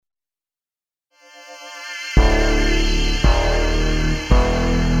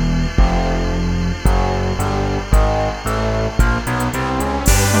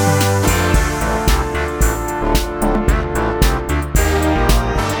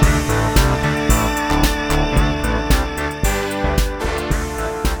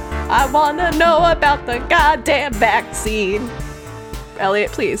want to know about the goddamn vaccine.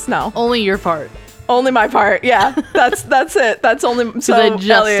 Elliot, please, no. Only your part. Only my part, yeah. That's it. That's only... So, I just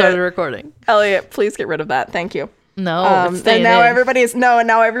Elliot, started recording. Elliot, please get rid of that. Thank you. No, it's and now in. everybody's... No, and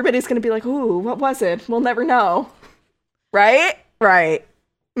now everybody's going to be like, ooh, what was it? We'll never know. Right? Right.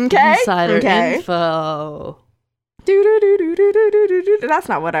 Okay? Insider okay. info. That's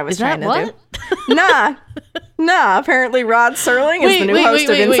not what I was Is trying that to do. Nah. Apparently Rod Serling is the new host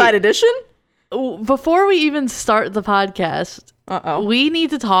of Inside Edition. Before we even start the podcast, we need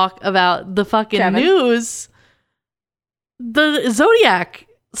to talk about the fucking news. The Zodiac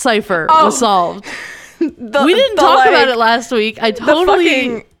cipher was solved. We didn't talk about it last week. I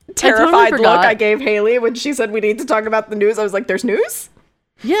totally terrified look I gave Haley when she said we need to talk about the news. I was like, there's news?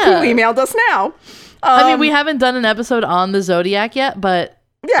 Yeah. Who emailed us now? I mean, we haven't done an episode on the Zodiac yet, but...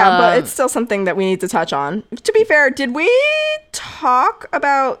 Yeah, but it's still something that we need to touch on. To be fair, did we talk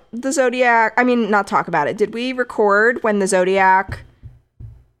about the Zodiac? I mean, not talk about it. Did we record when the Zodiac,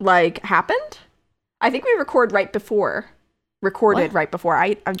 happened? I think we recorded right before.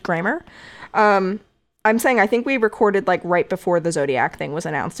 I'm grammar. I'm saying I think we recorded, right before the Zodiac thing was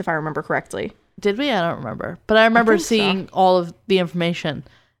announced, if I remember correctly. Did we? I don't remember. But I remember seeing all of the information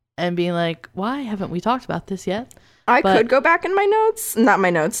and being like, why haven't we talked about this yet? I could go back in my notes, not my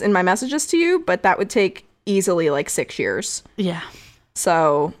notes, in my messages to you, but that would take easily 6 years. Yeah.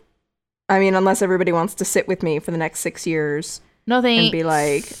 So, I mean, unless everybody wants to sit with me for the next 6 years. No, thanks. And be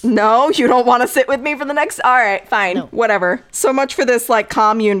like, no, you don't want to sit with me for the next... All right, fine, whatever. So much for this,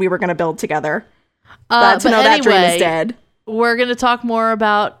 commune we were going to build together. That dream is dead. We're going to talk more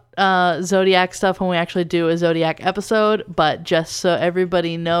about Zodiac stuff when we actually do a Zodiac episode, but just so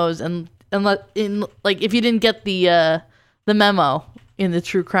everybody knows, and if you didn't get the memo in the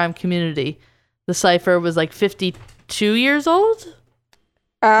true crime community, the cipher was 52 years old, something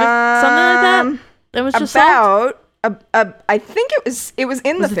like that. It was just about. I think it was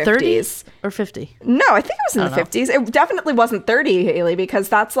in the 50s 30 or 50. No, I think it was in the 50s. It definitely wasn't 30, Haley, because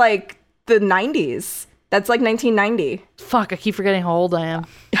that's the 90s. That's 1990. Fuck, I keep forgetting how old I am.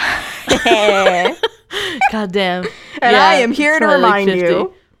 God damn. And I am here to remind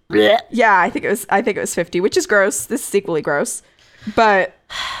you. Yeah, I think it was 50, which is gross. This is equally gross. But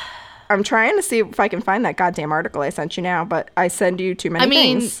I'm trying to see if I can find that goddamn article I sent you now, but I send you too many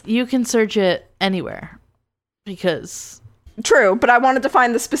things. You can search it anywhere because... True, but I wanted to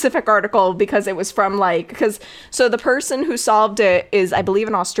find the specific article because it was from so the person who solved it is, I believe,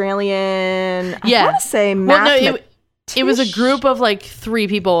 an Australian. Yeah. I want to say it was a group of 3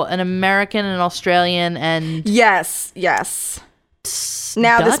 people, an American, an Australian, and... Yes.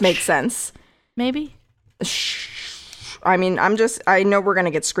 Now Dutch? This makes sense. Maybe? I mean, I know we're going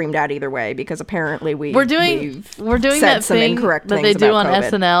to get screamed at either way because apparently we're doing that thing that they do on COVID.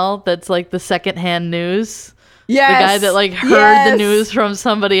 SNL that's the secondhand news. Yes. The guy that heard the news from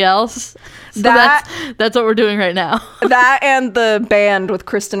somebody else. So that's what we're doing right now. That and the band with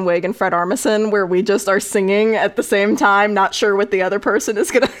Kristen Wiig and Fred Armisen where we just are singing at the same time, not sure what the other person is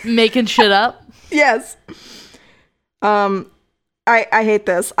going to... Making shit up? Yes. I hate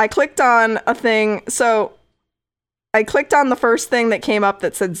this. I clicked on a thing. So I clicked on the first thing that came up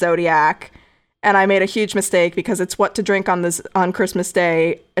that said Zodiac, and I made a huge mistake because it's what to drink on Christmas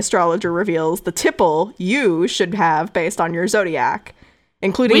Day. Astrologer reveals the tipple you should have based on your Zodiac,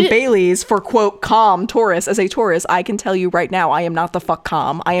 including Bailey's for, quote, calm Taurus. As a Taurus, I can tell you right now, I am not the fuck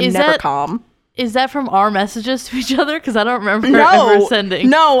calm. I am never calm. Is that from our messages to each other? Because I don't remember ever sending.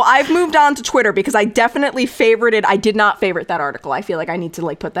 No, I've moved on to Twitter because I definitely favorited. I did not favorite that article. I feel like I need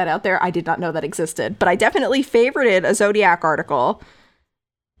to put that out there. I did not know that existed, but I definitely favorited a Zodiac article,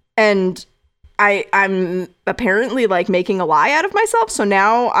 and I'm apparently making a lie out of myself. So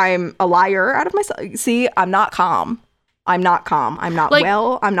now I'm a liar out of myself. See, I'm not calm. I'm not calm. I'm not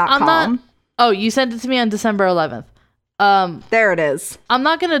I'm not calm. You sent it to me on December 11th. There it is. I'm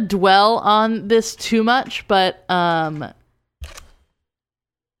not going to dwell on this too much, but the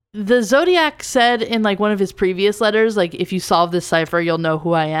Zodiac said in one of his previous letters, if you solve this cipher, you'll know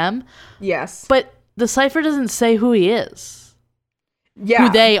who I am. Yes. But the cipher doesn't say who he is. Yeah. Who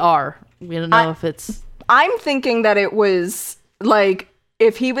they are. We don't know if it's... I'm thinking that it was,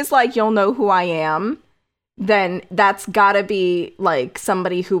 if he was you'll know who I am, then that's gotta be,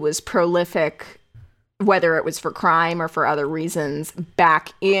 somebody who was prolific, whether it was for crime or for other reasons,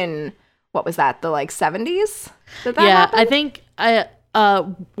 back in, what was that, the 70s? Happened? I think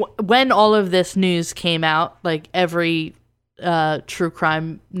when all of this news came out, every true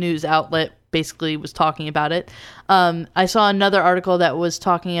crime news outlet basically was talking about it. I saw another article that was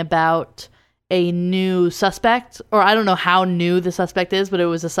talking about a new suspect, or I don't know how new the suspect is, but it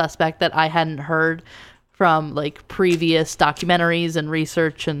was a suspect that I hadn't heard from like previous documentaries and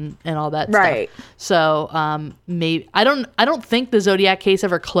research and all that Right. stuff. So maybe I don't think the Zodiac case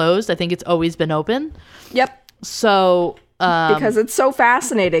ever closed. I think it's always been open. Yep. So Because it's so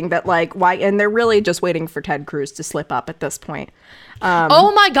fascinating that like why, and they're really just waiting for Ted Cruz to slip up at this point.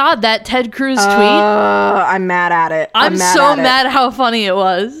 oh my God, that Ted Cruz tweet. I'm mad at it. I'm so mad how funny it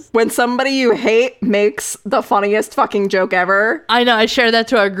was. When somebody you hate makes the funniest fucking joke ever. I know. I shared that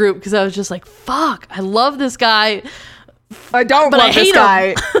to our group because I was just like, fuck, I love this guy. I don't But I love this hate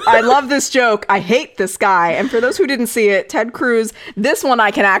guy. I love this joke. I hate this guy. And for those who didn't see it, Ted Cruz, this one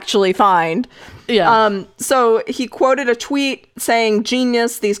I can actually find. Yeah. So he quoted a tweet saying,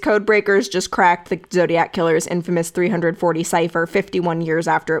 "Genius, these code breakers just cracked the Zodiac Killer's infamous 340 cipher 51 years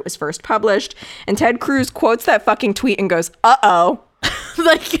after it was first published." And Ted Cruz quotes that fucking tweet and goes, "Uh-oh."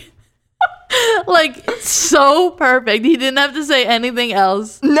 like so perfect. He didn't have to say anything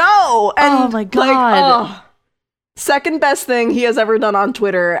else. No! And Oh my God. second best thing he has ever done on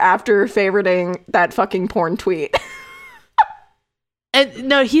Twitter after favoriting that fucking porn tweet. And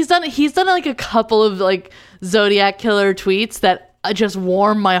no, he's done like a couple of like Zodiac Killer tweets that just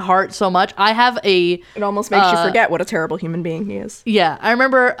warm my heart so much. I have It almost makes you forget what a terrible human being he is. Yeah, I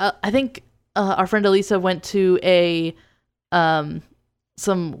remember. I think our friend Elisa went to a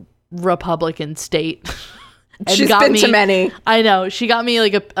some Republican state. And She's been to many. I know. She got me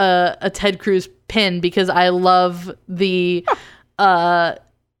like a Ted Cruz pin because I love the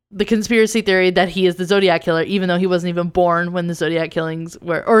conspiracy theory that he is the Zodiac Killer, even though he wasn't even born when the Zodiac killings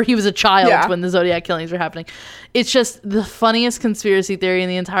were, or he was a child when the Zodiac killings were happening. It's just the funniest conspiracy theory in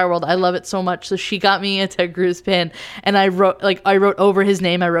the entire world. I love it so much. So she got me a Ted Cruz pin, and I wrote over his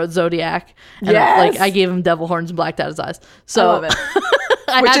name, I wrote Zodiac. And I gave him devil horns and blacked out his eyes. So I love it.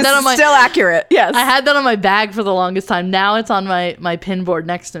 I Which had is that on still accurate. Yes. I had that on my bag for the longest time. Now it's on my pin board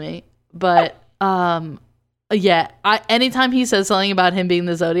next to me. But yeah, anytime he says something about him being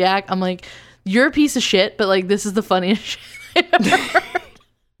the Zodiac, I'm like, you're a piece of shit, but like this is the funniest shit I've ever heard.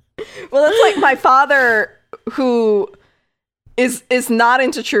 Well, it's like my father, who is not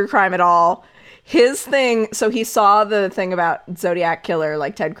into true crime at all. His thing, so he saw the thing about Zodiac Killer,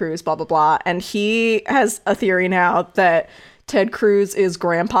 like Ted Cruz, blah, blah, blah. And he has a theory now that Ted Cruz is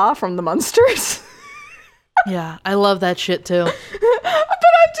Grandpa from the Munsters. Yeah, I love that shit too. But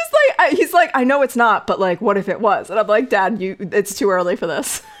I'm just like, he's like, I know it's not, but like, what if it was? And I'm like, Dad, it's too early for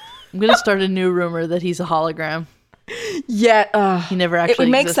this. I'm gonna start a new rumor that he's a hologram. Yeah, he never actually. It would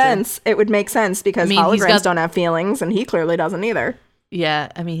make existed. sense. It would make sense because holograms don't have feelings, and he clearly doesn't either. Yeah,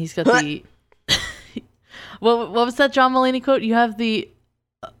 I mean, he's got the. What was that John Mulaney quote? You have the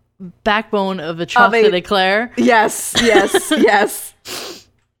backbone of a chocolate eclair. Yes, yes.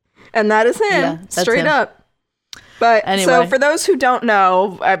 And that is him, Yeah, straight him. up. But Anyway. So for those who don't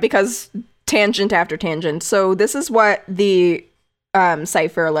know, because tangent after tangent, so this is what the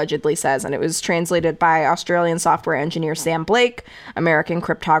cipher allegedly says, and it was translated by Australian software engineer Sam Blake, American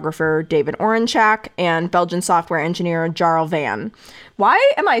cryptographer David Oranchak, and Belgian software engineer Jarl Van.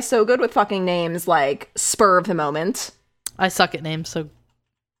 Why am I so good with fucking names like spur of the moment? I suck at names, so.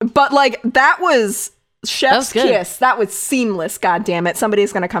 But like that was chef's good. kiss. That was seamless. God damn it!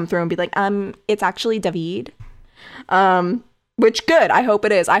 Somebody's gonna come through and be like, it's actually David. Which good. I hope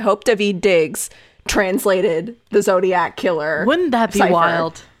it is. I hope David Diggs translated the Zodiac Killer. Wouldn't that be cipher.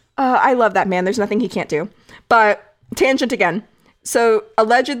 wild? I love that man. There's nothing he can't do. But tangent again. So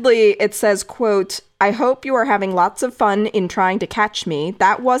allegedly it says, quote, "I hope you are having lots of fun in trying to catch me.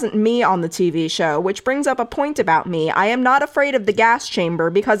 That wasn't me on the TV show, which brings up a point about me. I am not afraid of the gas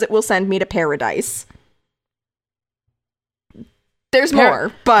chamber because it will send me to paradise." There's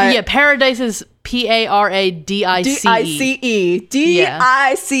more, but yeah, paradise is Paradice. Dice.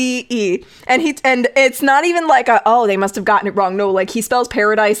 And it's not even like they must have gotten it wrong. No, like he spells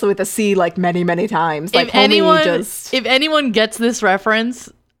paradise with a C like many, many times. Like if anyone gets this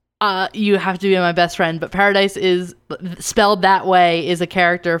reference, you have to be my best friend. But Paradise is spelled that way is a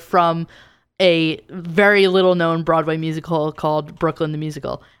character from a very little known Broadway musical called Brooklyn the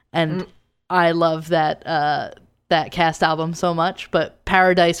Musical. And I love that cast album so much, but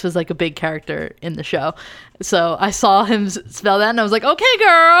Paradise was like a big character in the show. So I saw him spell that and I was like, okay,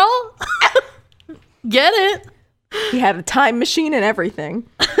 girl, get it. He had a time machine and everything.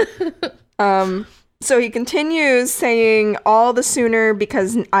 So he continues saying, "All the sooner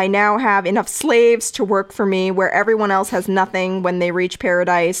because I now have enough slaves to work for me where everyone else has nothing when they reach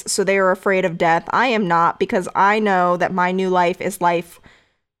paradise, so they are afraid of death. I am not, because I know that my new life is life.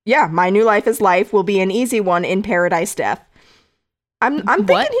 Yeah, my new life is life will be an easy one in paradise death." I'm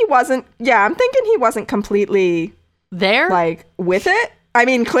thinking he wasn't. Yeah, I'm thinking he wasn't completely there, like with it. I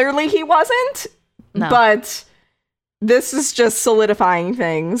mean, clearly he wasn't. No. But this is just solidifying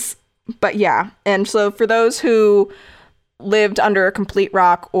things. But yeah, and so for those who lived under a complete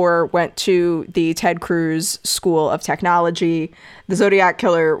rock or went to the Ted Cruz School of Technology, the Zodiac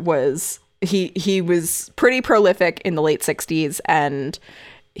Killer was he was pretty prolific in the late 60s, and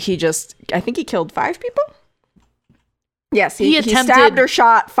I think he killed 5 people. Yes, he stabbed or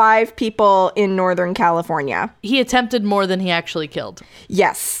shot 5 people in Northern California. He attempted more than he actually killed.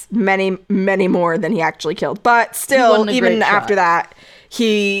 Yes, many, many more than he actually killed. But still, even after that,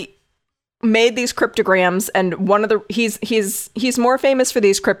 he made these cryptograms, and one of the he's more famous for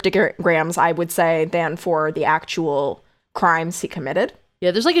these cryptograms, I would say, than for the actual crimes he committed. Yeah,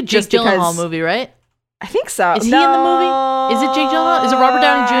 there's like a Jake Gyllenhaal movie, right? I think so. Is he in the movie? Is it Jake Gyllenhaal? Is it Robert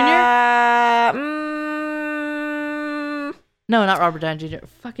Downey Jr.? No, not Robert Downey Jr.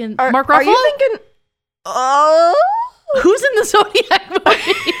 Fucking Mark Ruffalo? Are you thinking... Who's in the Zodiac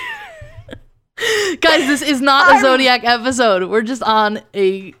movie? Guys, this is not a Zodiac episode. We're just on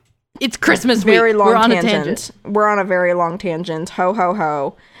a... It's Christmas week. Very long We're on tangent. a tangent. We're on a very long tangent. Ho, ho,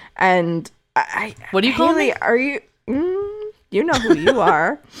 ho. And what do you call me? Are you... you know who you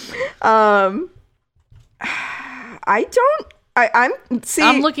are. I'm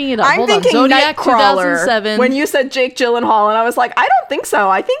looking it up. I'm thinking Zodiac Nightcrawler 2007. when you said Jake Gyllenhaal, and I was like, I don't think so.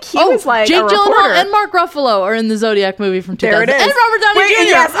 I think he was like Jake a reporter. Gyllenhaal and Mark Ruffalo are in the Zodiac movie from 2000. There it is. And Robert Downey Jr.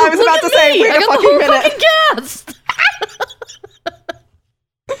 Yes, I was about to say. Wait a fucking minute. Cast.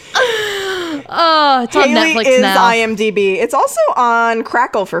 Oh, it's on Haley Netflix is now. IMDb. It's also on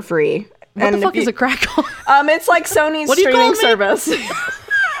Crackle for free. What the fuck is a Crackle? It's like Sony's streaming service.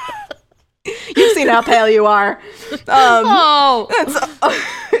 You've seen how pale you are.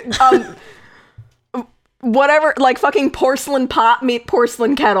 Whatever, like fucking porcelain pot meet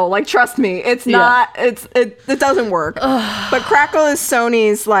porcelain kettle. Like, trust me, it's not. It doesn't work. But Crackle is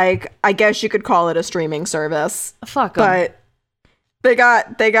Sony's, like, I guess you could call it a streaming service. Fuck 'em. But they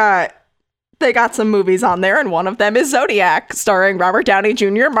got some movies on there, and one of them is Zodiac, starring Robert Downey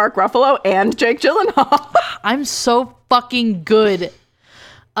Jr., Mark Ruffalo, and Jake Gyllenhaal. I'm so fucking good.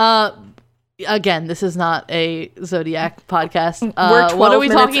 Again, this is not a Zodiac podcast. What are we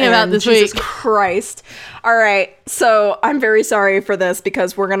talking about this week? Jesus Christ. All right. So I'm very sorry for this,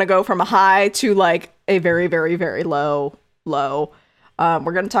 because we're going to go from a high to like a very, very, very low. We're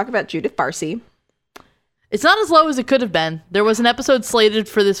going to talk about Judith Barcy. It's not as low as it could have been. There was an episode slated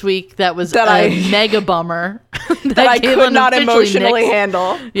for this week that was a mega bummer. that I could not emotionally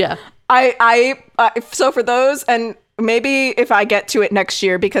handle. Yeah. So for those, and maybe if I get to it next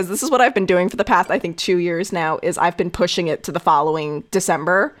year, because this is what I've been doing for the past, I think, 2 years now, is I've been pushing it to the following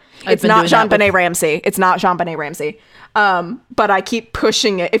December. It's not Jean-Benet Ramsey. It's not Jean-Benet Ramsey. But I keep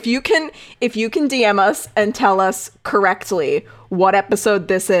pushing it. If you can DM us and tell us correctly what episode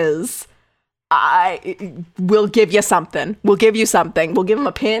this is, I will give you something. We'll give you something. We'll give him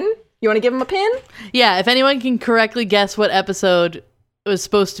a pin. You want to give him a pin? Yeah, if anyone can correctly guess what episode it was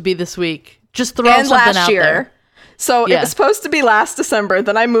supposed to be this week, just throw something out there. So it was supposed to be last December,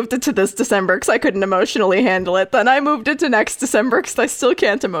 then I moved it to this December because I couldn't emotionally handle it. Then I moved it to next December because I still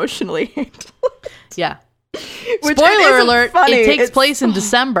can't emotionally handle it. Yeah. Spoiler alert, it takes place in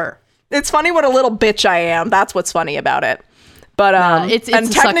December. It's funny what a little bitch I am. That's what's funny about it. But it's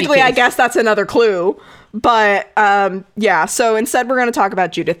and technically I guess that's another clue. But yeah, so instead we're going to talk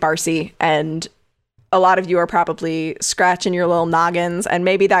about Judith Barcy, and a lot of you are probably scratching your little noggins, and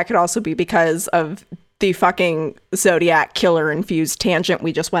maybe that could also be because of the fucking Zodiac Killer infused tangent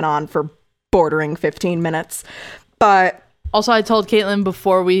we just went on for bordering 15 minutes. But also, I told Caitlin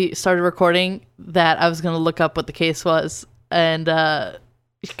before we started recording that I was going to look up what the case was, and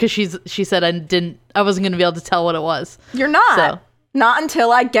because she said I wasn't going to be able to tell what it was. You're not. So. Not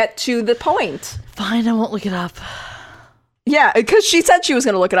until I get to the point. Fine, I won't look it up. Yeah, because she said she was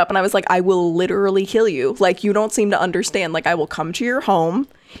going to look it up, and I was like, I will literally kill you. Like, you don't seem to understand. Like, I will come to your home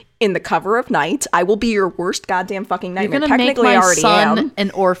in the cover of night. I will be your worst goddamn fucking nightmare. You're going to make my son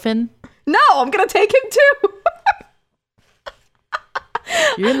an orphan? No, I'm going to take him too.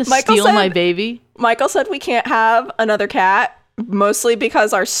 You're going to steal my baby? Michael said we can't have another cat, mostly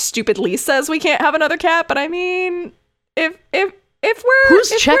because our stupid lease says we can't have another cat. But I mean, if we're...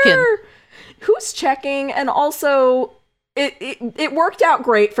 Who's checking? And also... It worked out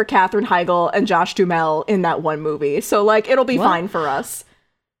great for Katherine Heigl and Josh Duhamel in that one movie. So, like, it'll be fine for us.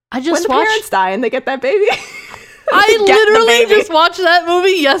 When the parents die and they get that baby. I literally just watched that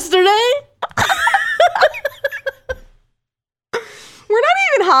movie yesterday. We're not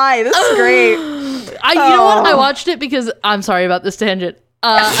even high. This is great. You know what? I watched it because I'm sorry about this tangent.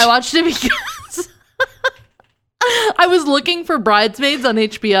 I watched it because I was looking for Bridesmaids on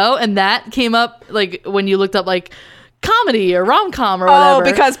HBO, and that came up like when you looked up like comedy or rom-com or whatever. Oh,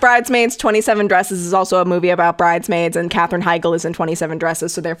 because Bridesmaids 27 Dresses is also a movie about bridesmaids, and Katherine Heigl is in 27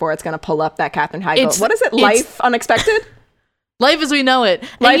 Dresses, so therefore it's going to pull up that Katherine Heigl. What is it? Life Unexpected? Life as We Know It.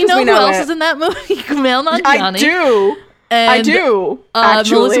 Life and you as know We who Know else It. is in that movie? Kumail Nanjiani. I do. And, I do.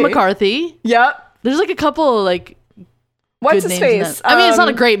 Actually. Melissa McCarthy. Yep. There's like a couple of like What's good his names in face? that. I mean, it's not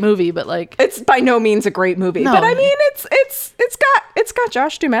a great movie, but like it's by no means a great movie. No. But I mean, it's got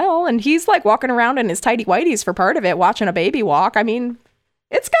Josh Duhamel, and he's like walking around in his tighty whities for part of it, watching a baby walk. I mean,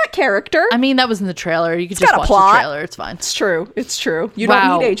 it's got character. I mean, that was in the trailer. You could got just a watch plot. the trailer. It's fine. It's true. It's true. You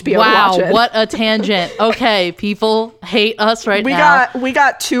Wow. don't need HBO Wow, to watch it. what a tangent. Okay, people hate us right now. We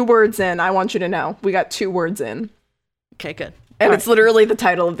got 2 words in. I want you to know. We got 2 words in. Okay, good. And All it's literally the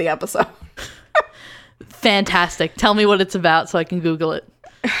title of the episode. Fantastic. Tell me what it's about so I can Google it.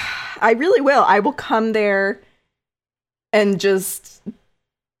 I really will. I will come there and just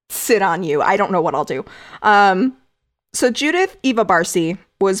sit on you. I don't know what I'll do. So Judith Eva Barcy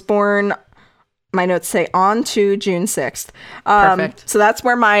was born, my notes say, on to June 6th. Perfect. So that's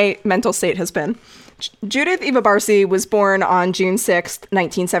where my mental state has been. Judith Eva Barcy was born on June 6th,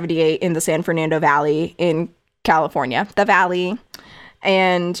 1978 in the San Fernando Valley in California. The Valley.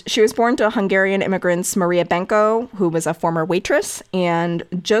 And she was born to Hungarian immigrants Maria Benko, who was a former waitress, and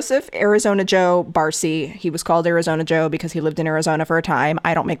Joseph Arizona Joe Barcy. He was called Arizona Joe because he lived in Arizona for a time.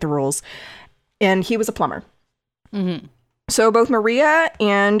 I don't make the rules. And he was a plumber. Mm-hmm. So both Maria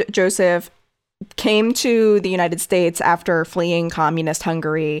and Joseph came to the United States after fleeing communist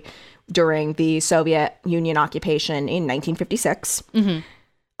Hungary during the Soviet Union occupation in 1956.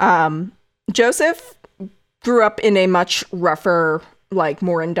 Mm-hmm. Joseph grew up in a much rougher, like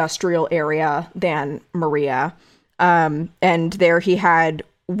more industrial area than Maria. And there he had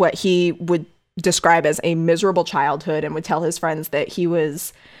what he would describe as a miserable childhood and would tell his friends that he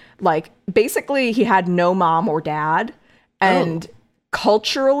was like, basically he had no mom or dad. And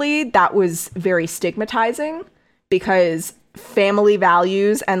culturally that was very stigmatizing because family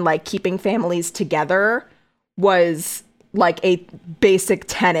values and like keeping families together was like a basic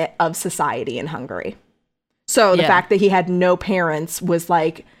tenet of society in Hungary. So the fact that he had no parents was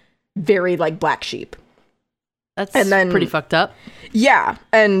like very like black sheep. That's and then, pretty fucked up. Yeah.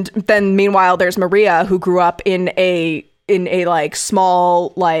 And then meanwhile, there's Maria, who grew up in a like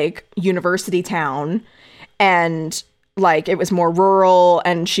small like university town, and like it was more rural,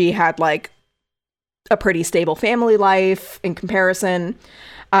 and she had like a pretty stable family life in comparison.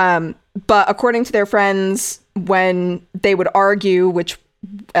 But according to their friends, when they would argue, which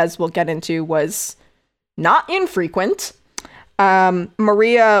as we'll get into was not infrequent,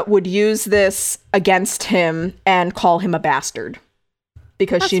 Maria would use this against him and call him a bastard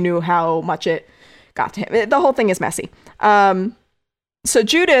because she knew how much it got to him. The whole thing is messy. So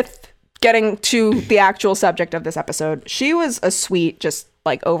Judith, getting to the actual subject of this episode, she was a sweet, just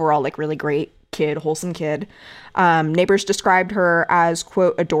like overall like really great kid, wholesome kid. Neighbors described her as,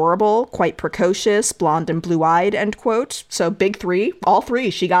 quote, adorable, quite precocious, blonde and blue-eyed, end quote. So big 3, all 3,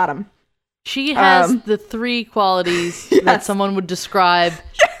 she got them. She has the 3 qualities that someone would describe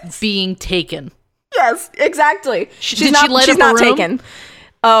being taken. Yes, exactly. She's not taken.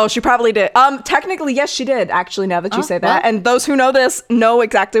 Oh, she probably did. Technically, yes, she did, actually, now that you say that. Well. And those who know this know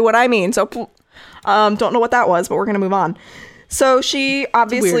exactly what I mean. So, don't know what that was, but we're going to move on. So she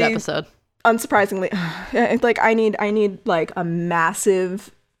obviously... Weird episode. Unsurprisingly, like I need like a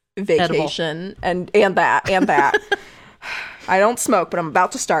massive vacation and that. I don't smoke, but I'm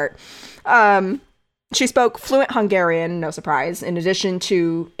about to start. She spoke fluent Hungarian, no surprise, in addition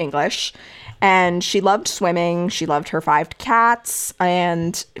to English. And she loved swimming. She loved her 5 cats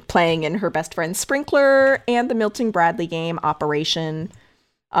and playing in her best friend's sprinkler and the Milton Bradley game Operation.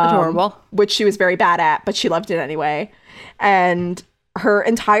 Adorable. Which she was very bad at, but she loved it anyway. And her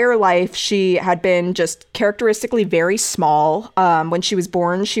entire life, she had been just characteristically very small. When she was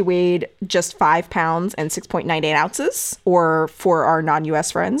born, she weighed just 5 pounds and 6.98 ounces, or for our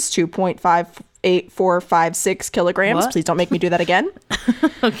non-US friends, 2.58456 kilograms. What? Please don't make me do that again.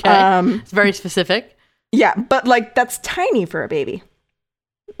 Okay. It's very specific. Yeah, but like that's tiny for a baby.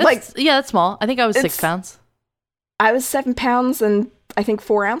 That's small. I think I was 6 pounds. I was 7 pounds and I think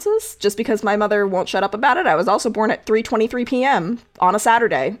 4 ounces, just because my mother won't shut up about it. I was also born at 3:23 p.m. on a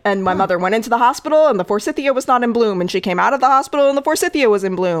Saturday, and my mother went into the hospital, and the forsythia was not in bloom, and she came out of the hospital, and the forsythia was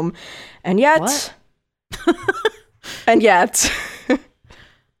in bloom, and yet, what?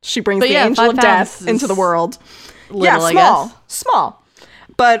 she brings the angel of death into the world. Little, small.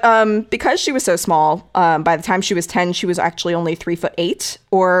 But because she was so small, by the time she was 10, she was actually only 3'8",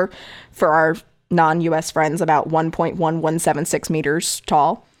 or for our non-US friends, about 1.1176 meters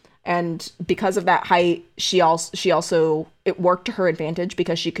tall. And because of that height, she also it worked to her advantage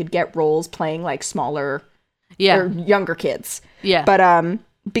because she could get roles playing like smaller or younger kids. Yeah. But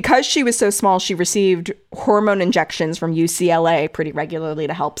because she was so small, she received hormone injections from UCLA pretty regularly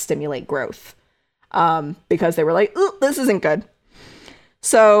to help stimulate growth. Because they were like, ooh, this isn't good.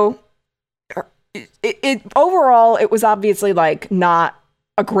 So it overall, it was obviously like not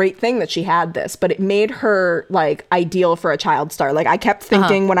a great thing that she had this, but it made her like ideal for a child star. Like I kept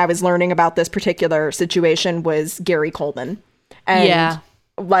thinking when I was learning about this particular situation was Gary Coleman. And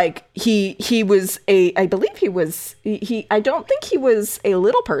like he was I believe he was, I don't think he was a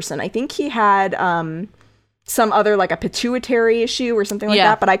little person. I think he had some other like a pituitary issue or something like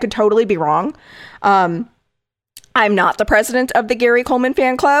that, but I could totally be wrong. I'm not the president of the Gary Coleman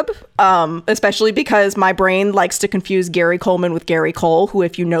fan club, especially because my brain likes to confuse Gary Coleman with Gary Cole, who,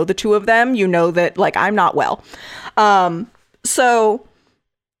 if you know the two of them, you know that like I'm not well. So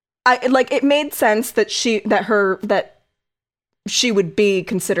I like it made sense that she would be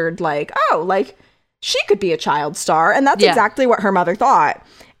considered like, oh, like she could be a child star, and that's exactly what her mother thought.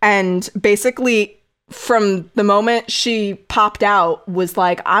 And basically, from the moment she popped out, was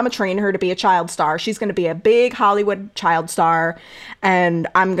like, I'm gonna train her to be a child star. She's gonna be a big Hollywood child star, and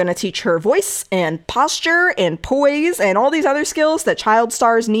I'm gonna teach her voice and posture and poise and all these other skills that child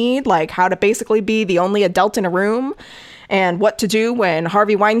stars need, like how to basically be the only adult in a room and what to do when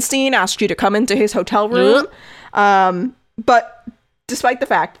Harvey Weinstein asked you to come into his hotel room. But despite the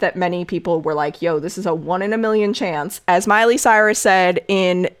fact that many people were like, yo, this is a 1 in a million chance, as Miley Cyrus said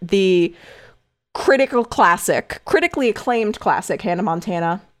in the critically acclaimed classic, Hannah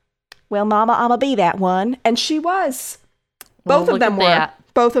Montana, well, mama, I'ma be that one. And she was. Both of them were.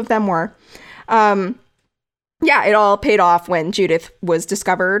 Both of them were. Yeah, it all paid off when Judith was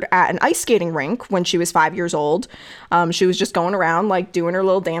discovered at an ice skating rink when she was 5 years old. She was just going around, like, doing her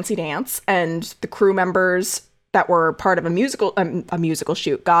little dancey dance, and the crew members that were part of a musical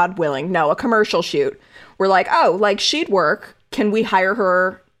shoot, God willing, no, a commercial shoot, were like, oh, like, she'd work. Can we hire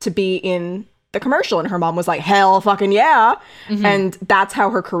her to be in the commercial? And her mom was like, hell fucking yeah. And that's how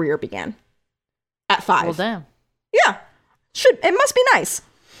her career began at 5. Well, damn. Yeah. It must be nice.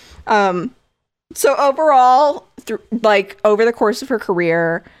 So overall, over the course of her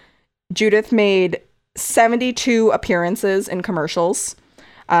career, Judith made 72 appearances in commercials.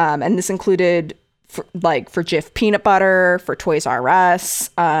 And this included for Jif peanut butter, for Toys R Us,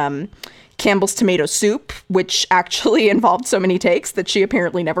 Campbell's tomato soup, which actually involved so many takes that she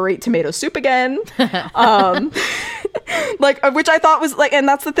apparently never ate tomato soup again. Which I thought was like, and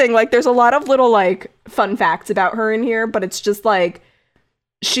that's the thing, like, there's a lot of little like fun facts about her in here, but it's just like,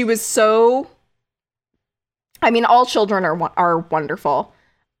 she was so, I mean, all children are wonderful,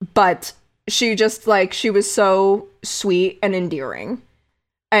 but she was so sweet and endearing.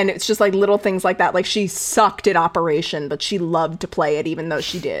 And it's just like little things like that. Like, she sucked at operation, but she loved to play it even though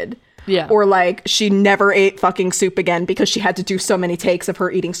she did. Yeah. Or like, she never ate fucking soup again because she had to do so many takes of her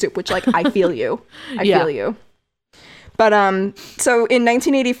eating soup, which, like, I feel you. I feel you. But so in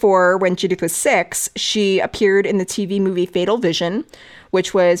 1984, when Judith was 6, she appeared in the TV movie Fatal Vision,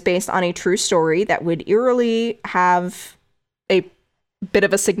 which was based on a true story that would eerily have a bit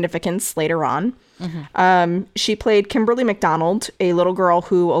of a significance later on. She played Kimberly McDonald, a little girl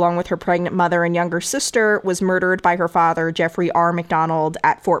who, along with her pregnant mother and younger sister, was murdered by her father, Jeffrey R. McDonald,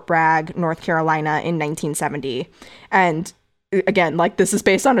 at Fort Bragg, North Carolina in 1970. And again, like, this is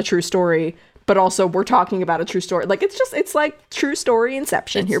based on a true story, but also we're talking about a true story. Like, it's like true story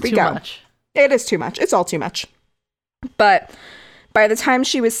Inception. Here we go. Much. It is too much. It's all too much. But by the time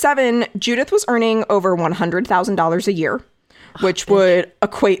she was 7, Judith was earning over $100,000 a year, which would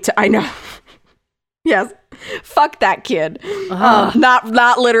equate to, I know. Yes. Fuck that kid.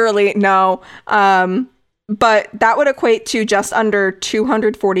 Not literally, no. But that would equate to just under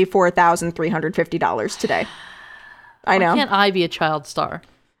 $244,350 today. I know. Why can't I be a child star?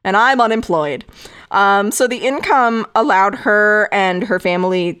 And I'm unemployed. So the income allowed her and her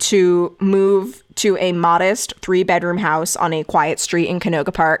family to move to a modest 3-bedroom house on a quiet street in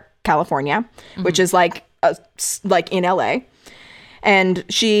Canoga Park, California, which is like in LA. And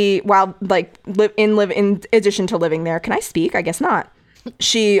she, while like in addition to living there, can I speak? I guess not.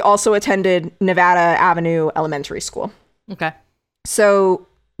 She also attended Nevada Avenue Elementary School. Okay. So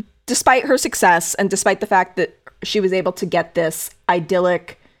despite her success and despite the fact that she was able to get this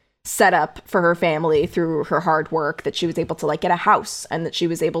idyllic setup for her family through her hard work, that she was able to like get a house and that she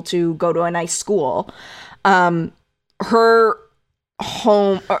was able to go to a nice school, her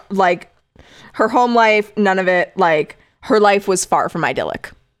home, like her home life, none of it, like her life was far from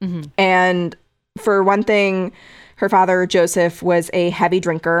idyllic. And for one thing, her father, Joseph, was a heavy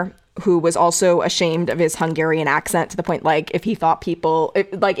drinker who was also ashamed of his Hungarian accent to the point, like, if he thought people,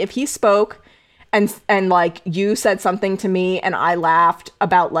 if he spoke and like you said something to me and I laughed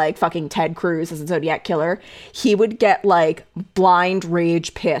about like fucking Ted Cruz as a Zodiac killer, he would get like blind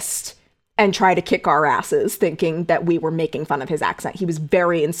rage pissed and try to kick our asses thinking that we were making fun of his accent. He was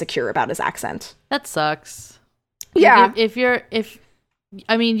very insecure about his accent. That sucks. Yeah.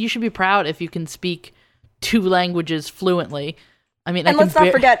 I mean, you should be proud if you can speak 2 languages fluently. I mean, and let's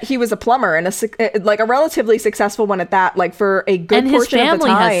not forget he was a plumber and a relatively successful one at that. Like for a good portion of the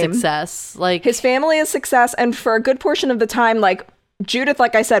time, and his family has success. Like his family is success, and for a good portion of the time, like Judith,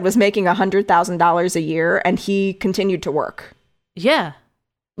 like I said, was making $100,000 a year, and he continued to work. Yeah,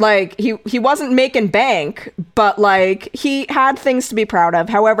 like he wasn't making bank, but like he had things to be proud of.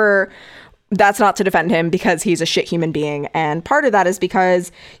 However, that's not to defend him because he's a shit human being. And part of that is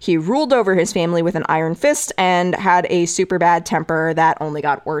because he ruled over his family with an iron fist and had a super bad temper that only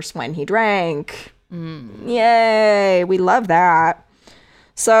got worse when he drank. Yay, we love that.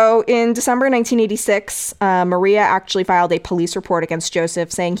 So in December 1986, Maria actually filed a police report against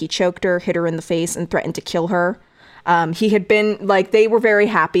Joseph saying he choked her, hit her in the face, and threatened to kill her. He had been like, they were very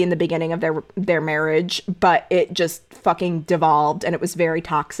happy in the beginning of their marriage, but it just fucking devolved and it was very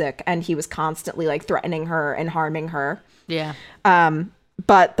toxic, and he was constantly like threatening her and harming her. Yeah.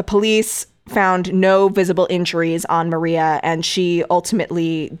 But the police found no visible injuries on Maria, and she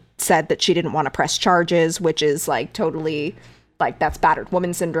ultimately said that she didn't want to press charges, which is like totally like, that's battered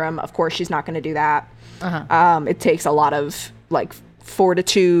woman syndrome. Of course she's not going to do that. It takes a lot of like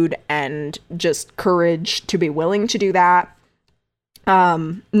fortitude and just courage to be willing to do that.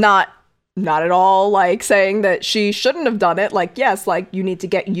 Not at all like saying that she shouldn't have done it. Like, yes, like you need to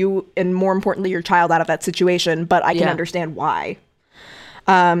get you and more importantly your child out of that situation, but I can understand why.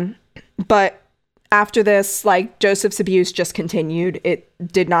 But after this, like Joseph's abuse just continued. It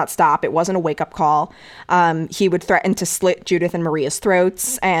did not stop. It wasn't a wake-up call. He would threaten to slit Judith and Maria's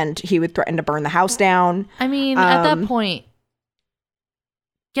throats, and he would threaten to burn the house down. I mean, at that point,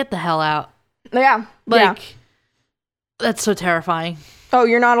 get the hell out. Yeah. Like, that's so terrifying. Oh,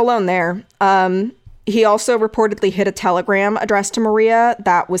 you're not alone there. He also reportedly hid a telegram addressed to Maria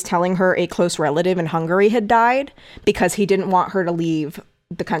that was telling her a close relative in Hungary had died because he didn't want her to leave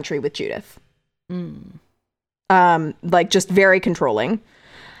the country with Judith. Like, just very controlling.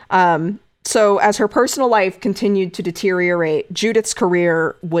 So as her personal life continued to deteriorate, Judith's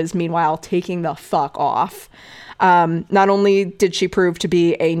career was meanwhile taking the fuck off. Not only did she prove to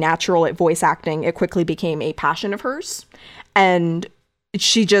be a natural at voice acting, it quickly became a passion of hers. And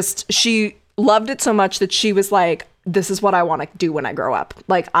she loved it so much that she was like, this is what I want to do when I grow up.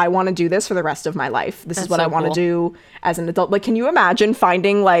 Like, I want to do this for the rest of my life. This is what I want to do as an adult. Like, can you imagine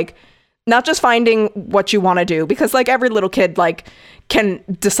finding, like, not just finding what you want to do, because like every little kid like can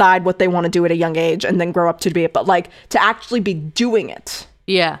decide what they want to do at a young age and then grow up to be it, but like to actually be doing it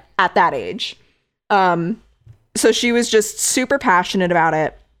at that age. So she was just super passionate about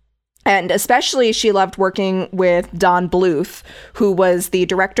it. And especially she loved working with Don Bluth, who was the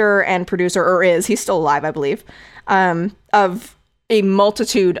director and producer, or is, he's still alive, I believe, of a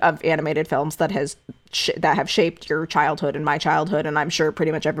multitude of animated films that have shaped your childhood and my childhood, and I'm sure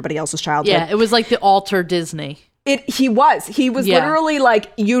pretty much everybody else's childhood. Yeah, it was like the alter Disney. He was literally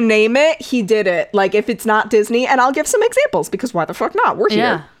like, you name it, he did it. Like, if it's not Disney, and I'll give some examples because why the fuck not? We're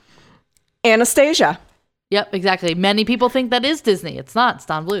here. Anastasia. Yep, exactly. Many people think that is Disney. It's not. It's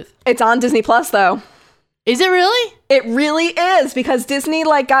Don Bluth. It's on Disney Plus though. Is it really? It really is, because Disney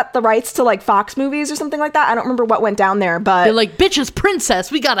like got the rights to like Fox movies or something like that. I don't remember what went down there, but they're like, bitch's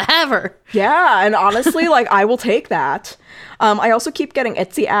princess, we gotta have her. Yeah, and honestly, like, I will take that. I also keep getting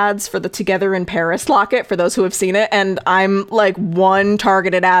Etsy ads for the Together in Paris locket for those who have seen it, and I'm like one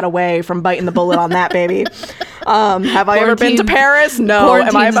targeted ad away from biting the bullet on that baby. Have I ever been to Paris? No.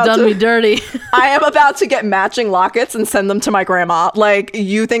 Am I about done me dirty? I am about to get matching lockets and send them to my grandma. Like,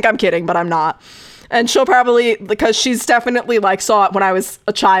 you think I'm kidding, but I'm not. And she'll probably, because she's definitely like saw it when I was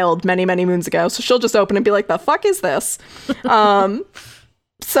a child many, many moons ago. So she'll just open and be like, the fuck is this?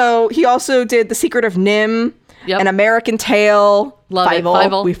 So he also did The Secret of Nim, An American Tail,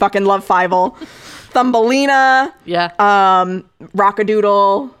 Fievel. We fucking love Fievel. Thumbelina. Yeah.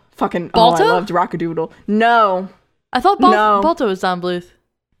 Rockadoodle. Fucking, Balto? I loved Rockadoodle. No. I thought Balto was Don Bluth.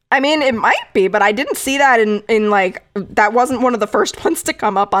 I mean, it might be, but I didn't see that in like, that wasn't one of the first ones to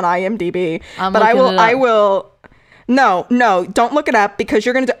come up on IMDb. But I will. No, don't look it up, because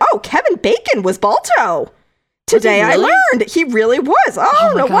you're going to do, Kevin Bacon was Balto. Today I really? learned he really was.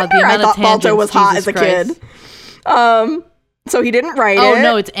 Oh, my no God, the wonder I amount of thought Balto was hot tangents, as a Jesus kid. So he didn't write it. Oh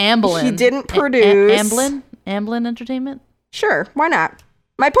no, it's Amblin. He didn't produce. Amblin Entertainment. Sure, why not?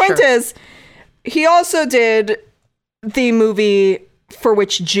 My point Sure. is, he also did the movie for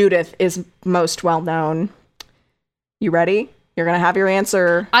which Judith is most well known. You ready? You're gonna have your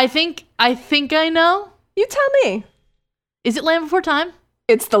answer. I think I know. You tell me. Is it Land Before Time?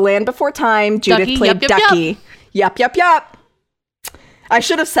 It's The Land Before Time. Judith Ducky, played yup, yup, Ducky. Yup. I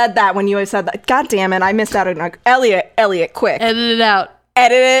should have said that when you said that. God damn it, I missed out on Elliot, quick. Edit it out.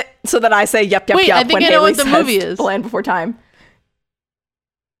 Edit it so that I say yup, Wait, I think when I know Haley what the says movie is. The Land Before Time.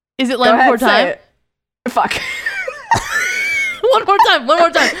 Is it Go Land ahead, Before say Time? it. Fuck. One more time. Bring it All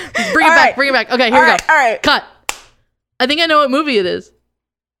back. right. Bring it back. Okay, here we go. All right. Cut. I think I know what movie it is.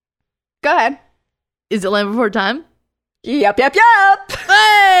 Go ahead. Is it Land Before Time? Yup.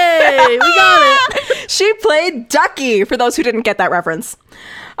 Hey, we got it. She played Ducky, for those who didn't get that reference.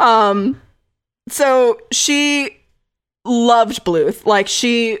 So she loved Bluth. Like,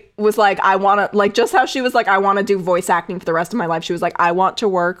 she was like, I want to, like, just how she was like, I want to do voice acting for the rest of my life. She was like, I want to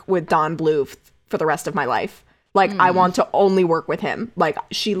work with Don Bluth for the rest of my life. Like, I want to only work with him. Like,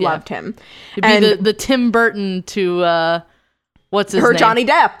 she loved him. It'd be the Tim Burton to, what's his name? Johnny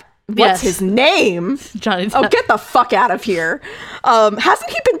Depp. What's Yes. his name? Johnny Depp. Oh, get the fuck out of here. Hasn't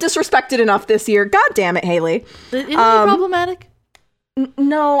he been disrespected enough this year? God damn it, Haley. Isn't he problematic?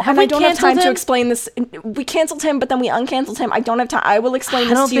 No, Have and we I don't have time canceled to him? explain this. We canceled him, but then we uncanceled him. I don't have time. I will explain I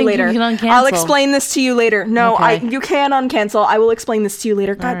this don't to you think later. you can uncancel. I'll explain this to you later. No, Okay. you can uncancel. I will explain this to you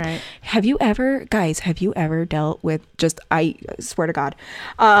later. God, right. have you ever dealt with I swear to God.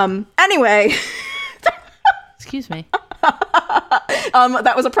 Anyway, Excuse me.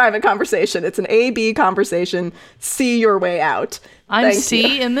 that was a private conversation. It's an A-B conversation. See your way out. I'm Thank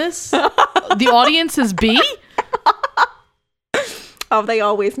C you. in this. The audience is B. Oh, they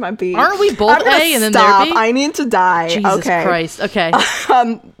always might be. Aren't we both I'm gonna A and then stop. they're B? I need to die. Jesus Okay. Christ. Okay.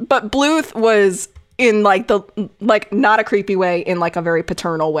 But Bluth was in not a creepy way, in like a very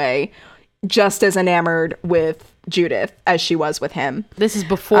paternal way, just as enamored with Judith as she was with him. This is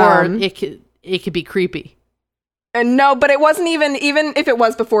before it could be creepy. And no, but it wasn't even if it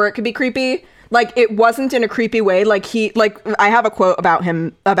was before it could be creepy. Like, it wasn't in a creepy way. I have a quote about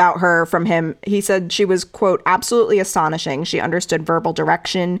her from him. He said she was, quote, absolutely astonishing. She understood verbal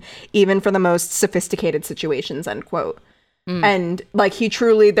direction, even for the most sophisticated situations, end quote. And like, he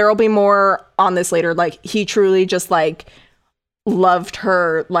truly, there'll be more on this later. Like, he truly just like loved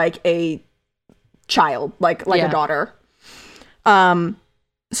her like a child, like a daughter.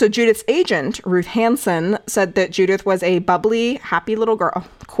 So Judith's agent, Ruth Hansen, said that Judith was a bubbly, happy little girl.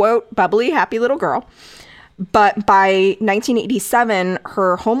 Quote, bubbly, happy little girl. But by 1987,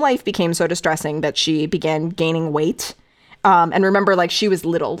 her home life became so distressing that she began gaining weight. And remember, like, she was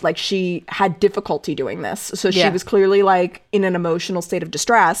little. Like, she had difficulty doing this. So she was clearly, like, in an emotional state of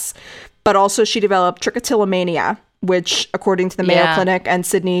distress. But also she developed trichotillomania, which, according to the Mayo Clinic and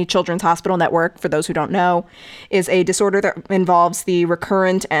Sydney Children's Hospital Network, for those who don't know, is a disorder that involves the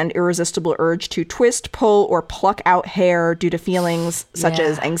recurrent and irresistible urge to twist, pull, or pluck out hair due to feelings such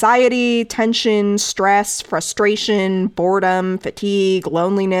as anxiety, tension, stress, frustration, boredom, fatigue,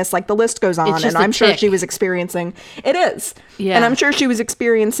 loneliness. Like, the list goes on. And I'm sure she was experiencing... It is. Yeah. And I'm sure she was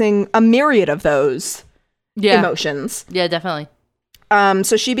experiencing a myriad of those emotions. Yeah, definitely.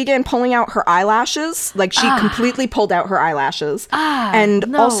 So she began pulling out her eyelashes. Like, she completely pulled out her eyelashes.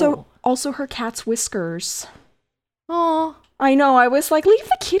 And also her cat's whiskers. Oh, I know. I was like, leave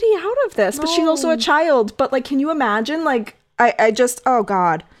the kitty out of this. But she's also a child. But, like, can you imagine? Like, I just, oh,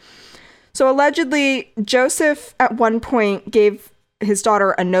 God. So allegedly, Joseph at one point gave his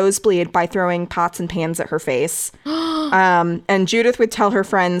daughter a nosebleed by throwing pots and pans at her face. And Judith would tell her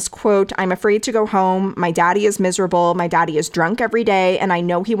friends, quote, I'm afraid to go home. My daddy is miserable. My daddy is drunk every day. And I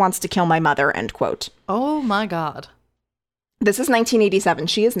know he wants to kill my mother, end quote. Oh, my God. This is 1987.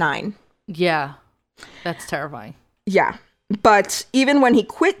 She is 9. Yeah, that's terrifying. Yeah. But even when he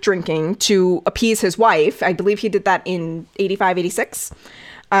quit drinking to appease his wife, I believe he did that in 85, 86,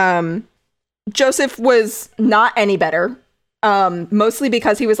 Joseph was not any better. Mostly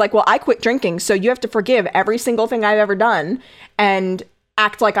because he was like, well, I quit drinking, so you have to forgive every single thing I've ever done and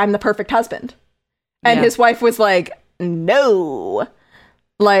act like I'm the perfect husband. And his wife was like, no,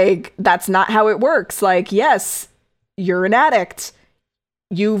 like, that's not how it works. Like, yes, you're an addict.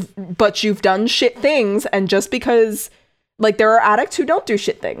 But you've done shit things. And just because, like, there are addicts who don't do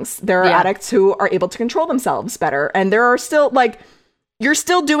shit things. There are addicts who are able to control themselves better. And there are still, like, you're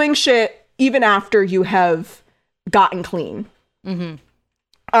still doing shit even after you have gotten clean.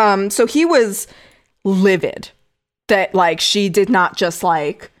 So he was livid. that like she did not just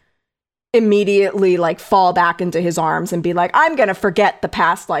like immediately like fall back into his arms and be like, I'm gonna forget the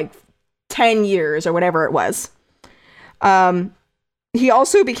past like 10 years or whatever it was. He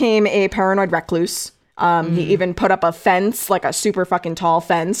also became a paranoid recluse. He even put up a fence, like a super fucking tall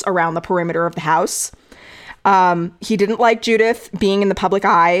fence around the perimeter of the house. He didn't like Judith being in the public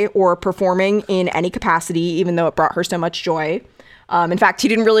eye or performing in any capacity, even though it brought her so much joy. In fact, he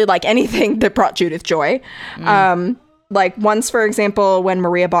didn't really like anything that brought Judith joy. Like once, for example, when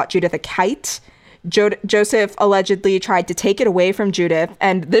Maria bought Judith a kite, Joseph allegedly tried to take it away from Judith.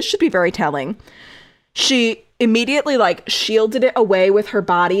 And this should be very telling. She immediately like shielded it away with her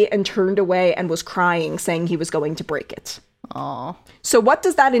body and turned away and was crying, saying he was going to break it. Aw. So what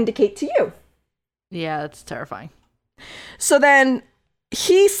does that indicate to you? Yeah, that's terrifying. So then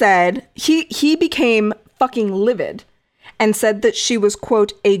he said he became fucking livid and said that she was,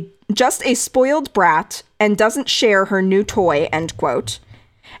 quote, just a spoiled brat and doesn't share her new toy, end quote.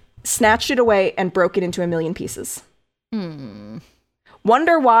 Snatched it away and broke it into a million pieces.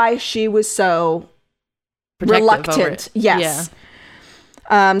 Wonder why she was so Protective reluctant. over it. Yes.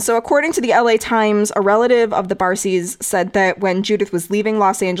 So according to the LA Times, a relative of the Barceys said that when Judith was leaving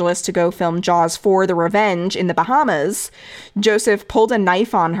Los Angeles to go film Jaws 4: The Revenge in the Bahamas, Joseph pulled a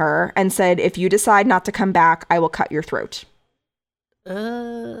knife on her and said, if you decide not to come back, I will cut your throat.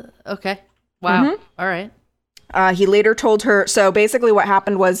 Okay. Wow. All right. He later told her, so basically what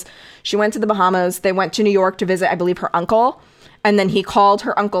happened was she went to the Bahamas, they went to New York to visit, I believe, her uncle, and then he called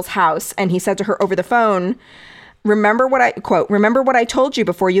her uncle's house and he said to her over the phone, remember what I told you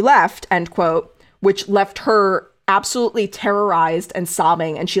before you left, end quote, which left her absolutely terrorized and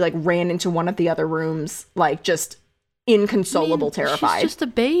sobbing, and she like ran into one of the other rooms, like just inconsolable, terrified. She's just a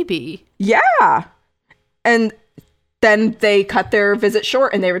baby. Yeah. And then they cut their visit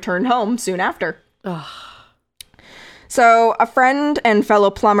short and they returned home soon after. Ugh. So a friend and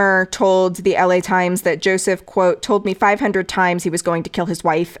fellow plumber told the LA Times that Joseph, quote, told me 500 times he was going to kill his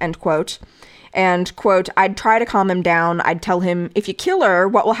wife, end quote. And, quote, I'd try to calm him down. I'd tell him, if you kill her,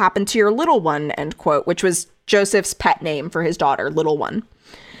 what will happen to your little one, end quote, which was Joseph's pet name for his daughter, Little One.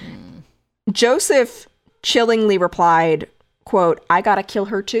 Joseph chillingly replied, quote, I gotta kill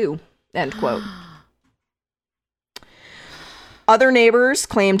her too, end quote. Other neighbors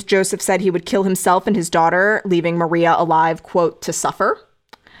claimed Joseph said he would kill himself and his daughter, leaving Maria alive, quote, to suffer.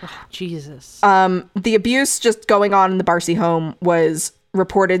 Oh, Jesus. The abuse just going on in the Barcey home was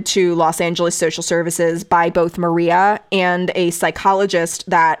reported to Los Angeles Social Services by both Maria and a psychologist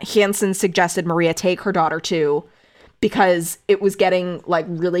that Hansen suggested Maria take her daughter to because it was getting like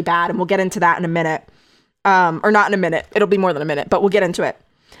really bad. And we'll get into that in a minute. Or not in a minute. It'll be more than a minute, but we'll get into it.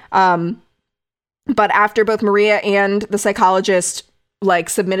 But after both Maria and the psychologist like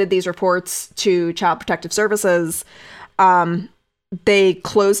submitted these reports to Child Protective Services, they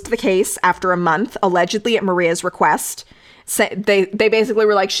closed the case after a month, allegedly at Maria's request. They basically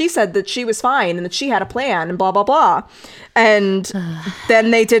were like, she said that she was fine and that she had a plan and blah, blah, blah. And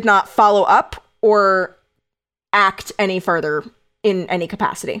then they did not follow up or act any further in any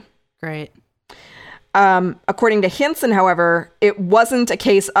capacity. Great. According to Hansen, however, it wasn't a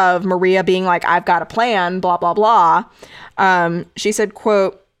case of Maria being like, I've got a plan, blah, blah, blah. She said,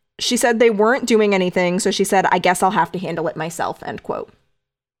 quote, she said they weren't doing anything. So she said, I guess I'll have to handle it myself, end quote.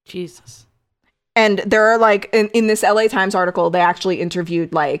 Jesus. And there are like in this LA Times article, they actually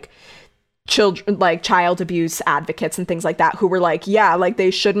interviewed like children, like child abuse advocates and things like that, who were like, yeah, like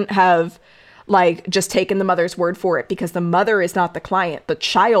they shouldn't have like just taken the mother's word for it because the mother is not the client. The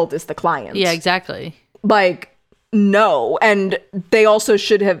child is the client. Yeah, exactly. Like, no. And they also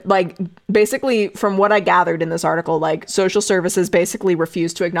should have like basically from what I gathered in this article, like social services basically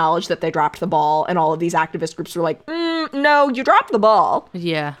refused to acknowledge that they dropped the ball. And all of these activist groups were like, no, you dropped the ball.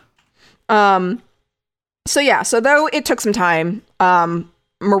 Yeah. So though it took some time,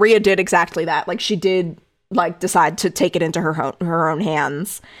 Maria did exactly that. Like she did like decide to take it into her own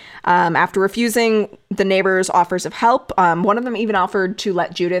hands. After refusing the neighbors' offers of help, one of them even offered to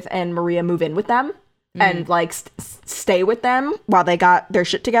let Judith and Maria move in with them and like stay with them while they got their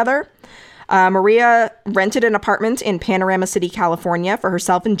shit together. Maria rented an apartment in Panorama City, California for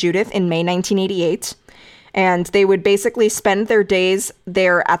herself and Judith in May 1988. And they would basically spend their days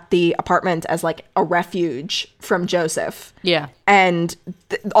there at the apartment as like a refuge from Joseph. Yeah. And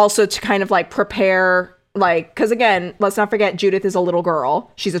also to kind of like prepare, like, because again, let's not forget Judith is a little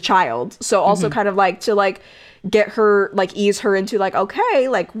girl. She's a child. So also kind of like to like get her, like ease her into like, okay,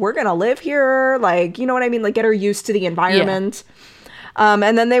 like we're going to live here. Like, you know what I mean? Like get her used to the environment. Yeah.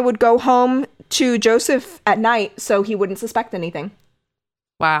 And then they would go home to Joseph at night so he wouldn't suspect anything.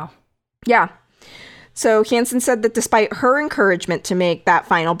 Wow. Yeah. So Hansen said that despite her encouragement to make that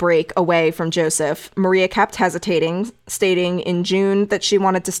final break away from Joseph, Maria kept hesitating, stating in June that she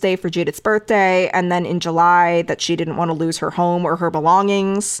wanted to stay for Judith's birthday, and then in July that she didn't want to lose her home or her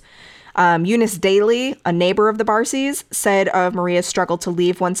belongings. Eunice Daly, a neighbor of the Barseys, said of Maria's struggle to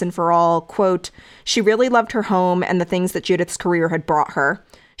leave once and for all, quote, "She really loved her home and the things that Judith's career had brought her.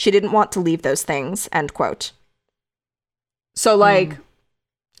 She didn't want to leave those things," end quote. So, like,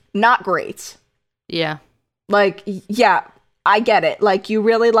 not great. Yeah. Like, yeah, I get it. Like, you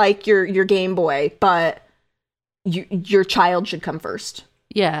really like your Game Boy, but your child should come first.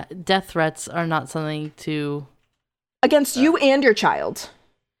 Yeah, death threats are not something to... Against you and your child.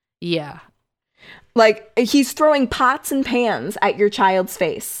 Yeah. Like, he's throwing pots and pans at your child's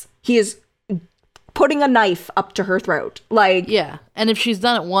face. He is putting a knife up to her throat. Like... Yeah, and if she's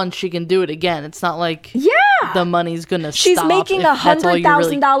done it once, she can do it again. It's not like the money's gonna She's stop. She's making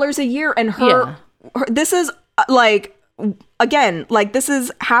 $100,000 a year, and her this is, like, again, like, this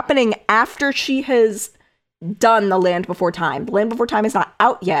is happening after she has done The Land Before Time. The Land Before Time is not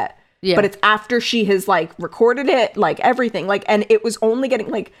out yet, but it's after she has, like, recorded it, like, everything. Like, and it was only getting,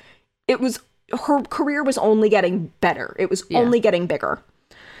 like, her career was only getting better. It was only getting bigger.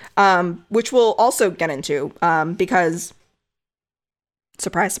 Which we'll also get into, because,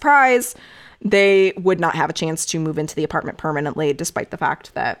 surprise, surprise, they would not have a chance to move into the apartment permanently, despite the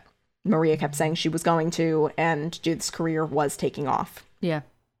fact that Maria kept saying she was going to, and Judith's career was taking off. Yeah.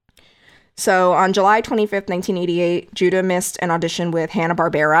 So on July 25th, 1988, Judah missed an audition with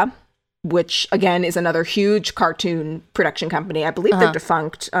Hanna-Barbera, which, again, is another huge cartoon production company. I believe they're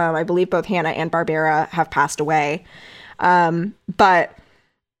defunct. I believe both Hanna and Barbera have passed away. But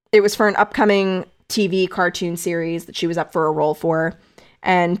it was for an upcoming TV cartoon series that she was up for a role for.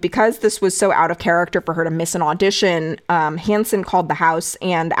 And because this was so out of character for her to miss an audition, Hansen called the house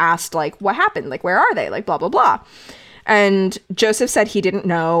and asked, like, what happened? Like, where are they? Like, blah, blah, blah. And Joseph said he didn't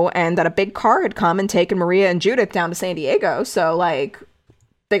know, and that a big car had come and taken Maria and Judith down to San Diego. So, like,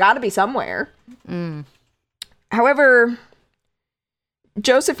 they got to be somewhere. However,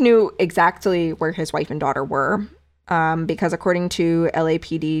 Joseph knew exactly where his wife and daughter were, because according to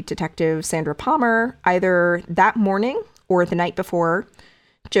LAPD Detective Sandra Palmer, either that morning or the night before,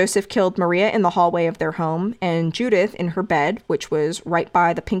 Joseph killed Maria in the hallway of their home and Judith in her bed, which was right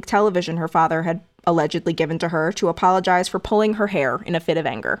by the pink television her father had allegedly given to her, to apologize for pulling her hair in a fit of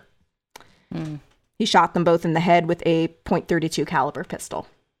anger. He shot them both in the head with a .32 caliber pistol.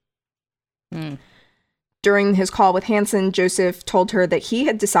 During his call with Hansen, Joseph told her that he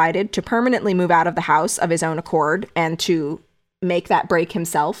had decided to permanently move out of the house of his own accord and to make that break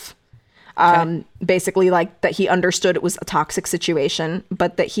himself. Basically, like, that he understood it was a toxic situation,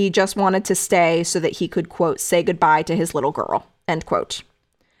 but that he just wanted to stay so that he could, quote, say goodbye to his little girl, end quote.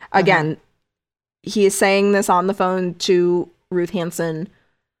 Again, he is saying this on the phone to Ruth Hansen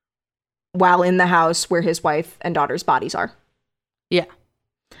while in the house where his wife and daughter's bodies are. Yeah.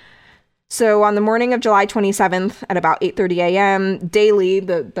 So on the morning of July 27th at about 8:30 a.m., Daly,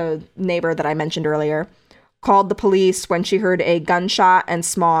 the neighbor that I mentioned earlier, called the police when she heard a gunshot and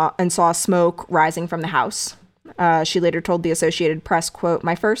saw smoke rising from the house. She later told the Associated Press, quote,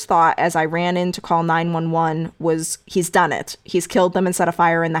 "My first thought as I ran in to call 911 was, he's done it. He's killed them and set a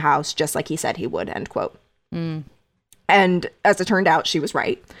fire in the house, just like he said he would," end quote. And as it turned out, she was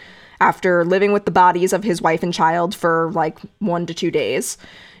right. After living with the bodies of his wife and child for like 1 to 2 days,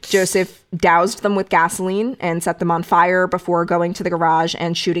 Joseph doused them with gasoline and set them on fire before going to the garage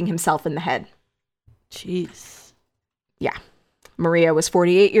and shooting himself in the head. Jeez. Yeah. Maria was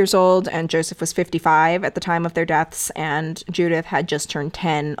 48 years old and Joseph was 55 at the time of their deaths, and Judith had just turned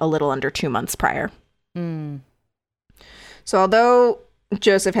 10 a little under 2 months prior. So although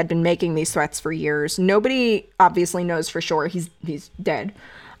Joseph had been making these threats for years, nobody obviously knows for sure he's dead.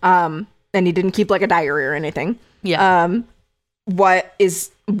 And he didn't keep like a diary or anything. Yeah.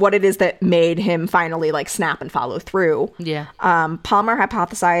 What it is that made him finally like snap and follow through. Yeah. Palmer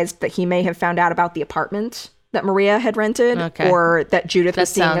hypothesized that he may have found out about the apartment that Maria had rented, or that Judith was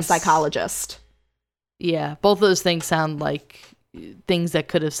seeing a psychologist. Yeah. Both of those things sound like things that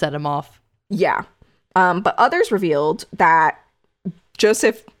could have set him off. Yeah. But others revealed that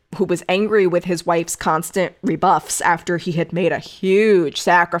Joseph, who was angry with his wife's constant rebuffs after he had made a huge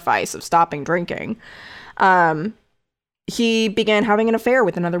sacrifice of stopping drinking, he began having an affair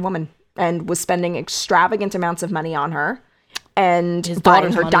with another woman and was spending extravagant amounts of money on her and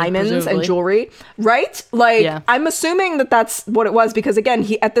buying her diamonds and jewelry. Right? Like, yeah. I'm assuming that that's what it was, because again,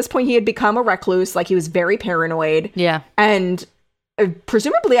 at this point he had become a recluse. Like, he was very paranoid. Yeah. And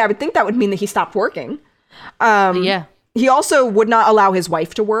presumably I would think that would mean that he stopped working. Yeah. He also would not allow his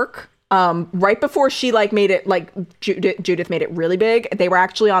wife to work. Right before she like made it like Judith made it really big, they were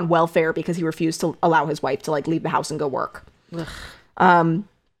actually on welfare because he refused to allow his wife to like leave the house and go work.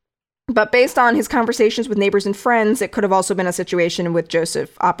 But based on his conversations with neighbors and friends, it could have also been a situation in which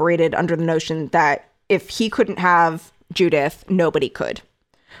Joseph operated under the notion that if he couldn't have Judith, nobody could.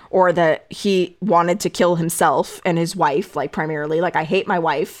 Or that he wanted to kill himself and his wife, like primarily, like I hate my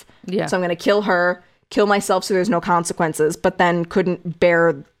wife, so I'm going to kill her, kill myself so there's no consequences, but then couldn't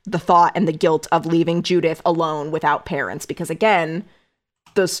bear the thought and the guilt of leaving Judith alone without parents. Because again,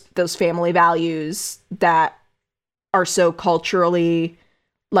 those family values that are so culturally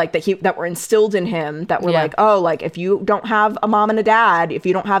like that were instilled in him that were like, oh, like if you don't have a mom and a dad, if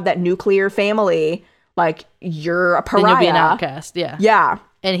you don't have that nuclear family, like you're a pariah. Then you'll be an outcast. Yeah. Yeah.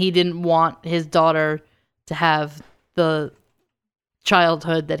 And he didn't want his daughter to have the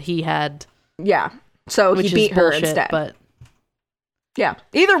childhood that he had. Yeah. So he beat her instead. But yeah.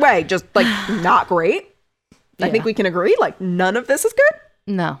 Either way, just like not great. I think we can agree, like none of this is good.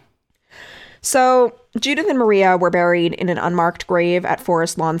 No. So Judith and Maria were buried in an unmarked grave at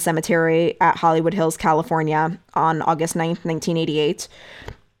Forest Lawn Cemetery at Hollywood Hills, California on August 9th, 1988.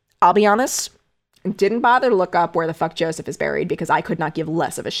 I'll be honest, didn't bother to look up where the fuck Joseph is buried because I could not give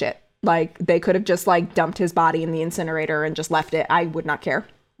less of a shit. Like they could have just like dumped his body in the incinerator and just left it. I would not care.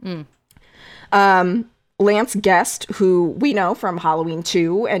 Lance Guest, who we know from Halloween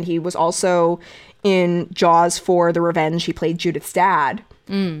 2, and he was also in Jaws 4: The Revenge. He played Judith's dad.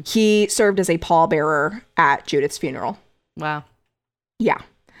 He served as a pallbearer at Judith's funeral. Wow. Yeah.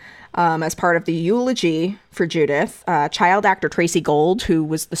 As part of the eulogy for Judith, child actor Tracy Gold, who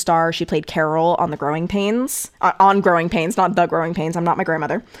was the star, she played Carol on The Growing Pains. On Growing Pains, not The Growing Pains. I'm not my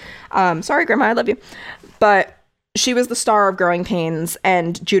grandmother. Sorry, Grandma, I love you. But she was the star of Growing Pains,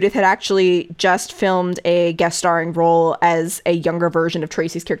 and Judith had actually just filmed a guest starring role as a younger version of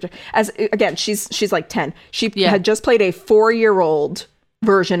Tracy's character. As again, she's like 10. She had just played a 4-year-old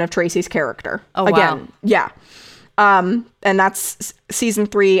version of Tracy's character. Oh, again, wow. Yeah. And that's season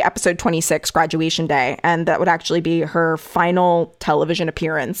 3, episode 26, Graduation Day. And that would actually be her final television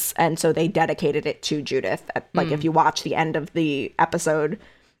appearance. And so they dedicated it to Judith. Like if you watch the end of the episode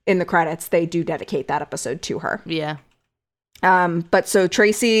in the credits, they do dedicate that episode to her. Yeah. But so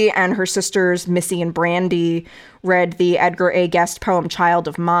Tracy and her sisters, Missy and Brandy, read the Edgar A. Guest poem Child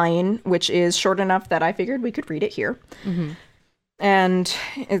of Mine, which is short enough that I figured we could read it here. And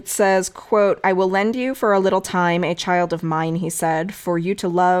it says, quote, "I will lend you for a little time a child of mine," he said, "for you to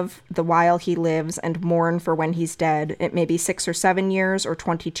love the while he lives and mourn for when he's dead. It may be 6 or 7 years or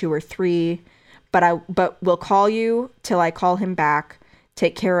 22 or 3, but will call you till I call him back.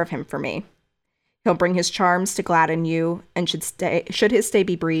 Take care of him for me. He'll bring his charms to gladden you, and should his stay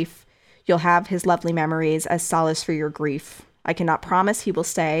be brief, you'll have his lovely memories as solace for your grief. I cannot promise he will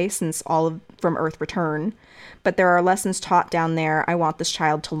stay, since all from earth return, but there are lessons taught down there I want this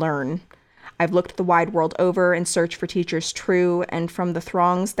child to learn. I've looked the wide world over in search for teachers true, and from the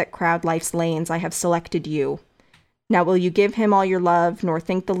throngs that crowd life's lanes I have selected you. Now will you give him all your love, nor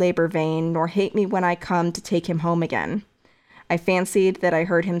think the labor vain, nor hate me when I come to take him home again? I fancied that I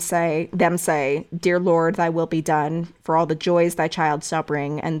heard them say, Dear Lord, thy will be done, for all the joys thy child shall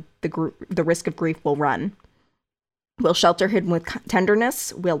bring, and the risk of grief will run. We'll shelter him with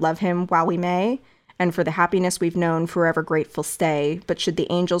tenderness, we'll love him while we may, and for the happiness we've known forever grateful stay. But should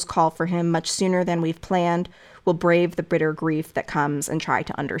the angels call for him much sooner than we've planned, we'll brave the bitter grief that comes and try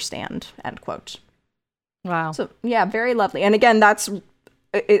to understand." End quote. Wow. So, yeah, very lovely. And again, that's,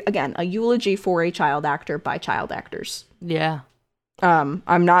 again, a eulogy for a child actor by child actors. Yeah.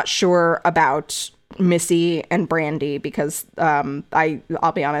 I'm not sure about Missy and Brandy because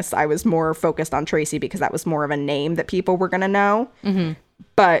I'll be honest, I was more focused on Tracy because that was more of a name that people were going to know.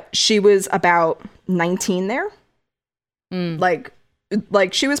 But she was about 19 there. Like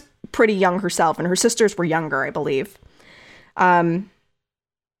she was pretty young herself, and her sisters were younger, I believe.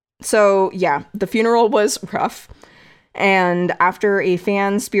 So yeah, the funeral was rough. And after a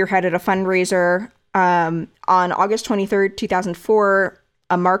fan spearheaded a fundraiser, on August 23rd, 2004,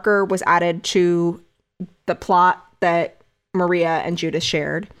 a marker was added to the plot that Maria and Judith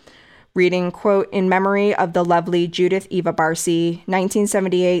shared, reading, quote, "In memory of the lovely Judith Eva Barcy,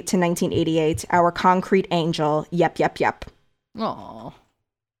 1978 to 1988, our concrete angel, yep, yep, yep." Aww.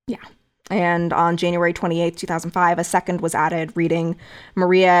 Yeah. And on January 28th, 2005, a second was added, reading,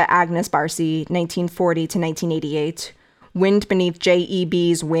 "Maria Agnes Barcy, 1940 to 1988, wind beneath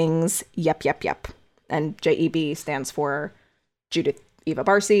J.E.B.'s wings, yep, yep, yep." And J.E.B. stands for Judith Eva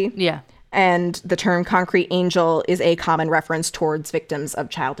Barcy. Yeah. And the term concrete angel is a common reference towards victims of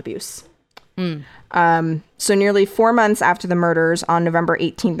child abuse. So nearly 4 months after the murders, on November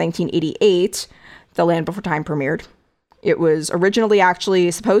 18th, 1988, The Land Before Time premiered. It was originally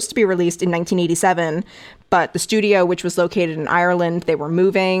actually supposed to be released in 1987, but the studio, which was located in Ireland, they were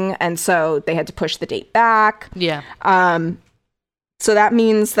moving, and so they had to push the date back. Yeah. So that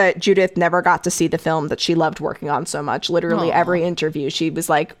means that Judith never got to see the film that she loved working on so much. Literally every interview, she was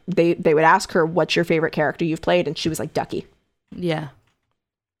like, they would ask her, what's your favorite character you've played? And she was like, Ducky. Yeah.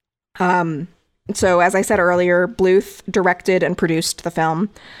 So as I said earlier, Bluth directed and produced the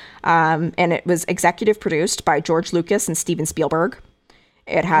film. And it was executive produced by George Lucas and Steven Spielberg.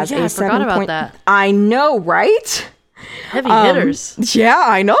 It has I forgot about that. I know, right? Heavy hitters. Yeah,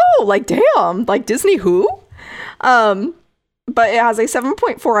 I know. Like, damn. Like, Disney who? But it has a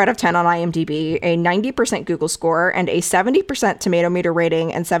 7.4 out of 10 on IMDb, a 90% Google score, and a 70% tomato meter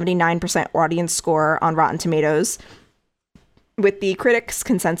rating and 79% audience score on Rotten Tomatoes, with the critics'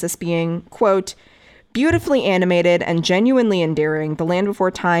 consensus being, quote, beautifully animated and genuinely endearing, The Land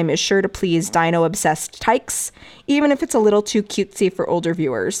Before Time is sure to please dino-obsessed tykes, even if it's a little too cutesy for older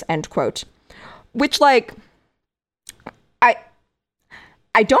viewers, end quote. Which, like,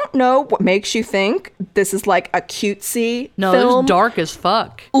 I don't know what makes you think this is like a cutesy film. It's dark as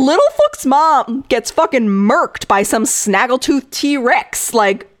fuck. Littlefoot's mom gets fucking murked by some snaggletooth T-Rex,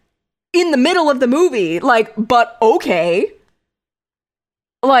 like, in the middle of the movie. Like, but okay.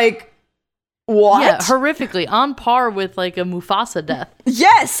 Like, what? Yeah, horrifically. On par with, like, a Mufasa death.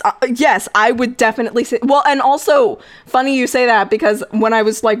 Yes, I would definitely say. Well, and also, funny you say that, because when I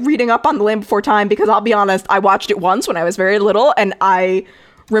was, like, reading up on The Land Before Time, because I'll be honest, I watched it once when I was very little, and I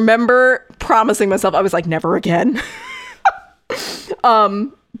remember promising myself, I was like, never again.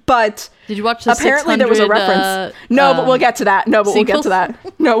 But did you watch the apparently there was a reference. No, but we'll get to that. No, but we'll get to that.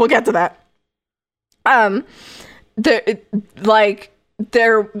 No, we'll get to that.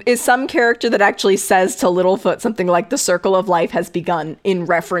 There is some character that actually says to Littlefoot something like the circle of life has begun, in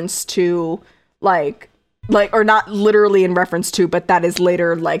reference to like, or not literally in reference to, but that is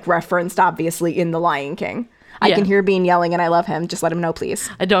later like referenced obviously in The Lion King. I can hear Bean yelling and I love him. Just let him know, please.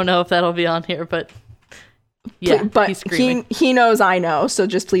 I don't know if that'll be on here, but yeah, but he's screaming. He knows I know, so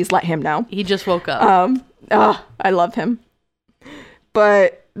just please let him know. He just woke up. I love him.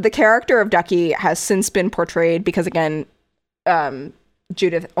 But the character of Ducky has since been portrayed, because again,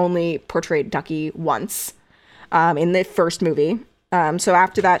 Judith only portrayed Ducky once in the first movie. So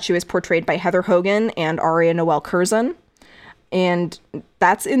after that, she was portrayed by Heather Hogan and Aria Noel Curzon. And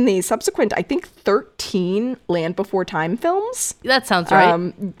that's in the subsequent, I think, 13 Land Before Time films. That sounds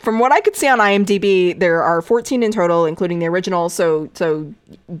right. From what I could see on IMDb, there are 14 in total, including the original. So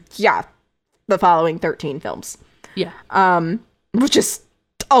yeah, the following 13 films. Yeah. Which is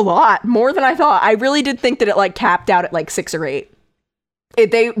a lot, more than I thought. I really did think that it like capped out at like 6 or 8.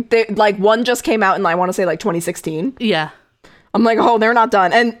 They like one just came out in, I want to say, like 2016. Yeah. I'm like, oh, they're not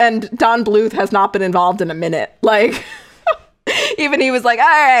done. And Don Bluth has not been involved in a minute. Like, even he was like, all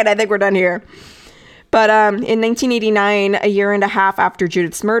right, I think we're done here. But in 1989, a year and a half after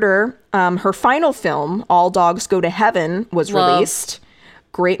Judith's murder, her final film, All Dogs Go to Heaven, was released.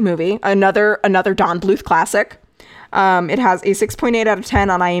 Great movie. Another Don Bluth classic. It has a 6.8 out of 10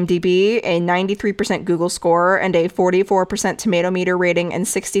 on IMDb, a 93% Google score, and a 44% tomato meter rating and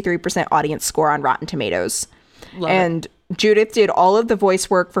 63% audience score on Rotten Tomatoes. And Judith did all of the voice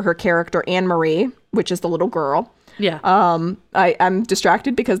work for her character Anne Marie, which is the little girl. Yeah. I'm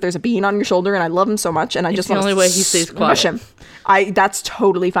distracted because there's a bean on your shoulder and I love him so much, and I just want to the only way he stays quiet. Him. That's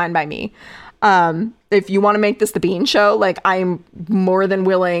totally fine by me. If you want to make this the Bean Show, like, I'm more than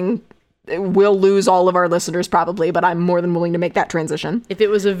willing. We'll lose all of our listeners probably, but I'm more than willing to make that transition. If it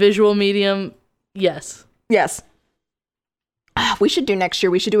was a visual medium, yes. Yes. We should do next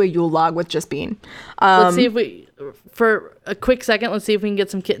year. We should do a Yule log with just Bean. Let's see if we, for a quick second, let's see if we can get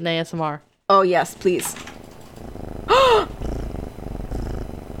some kitten ASMR. Oh, yes, please.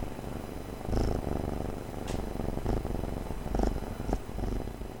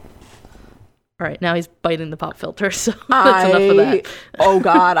 All right, now he's biting the pop filter, so that's enough of that. Oh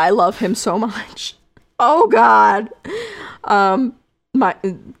God, I love him so much. Oh God.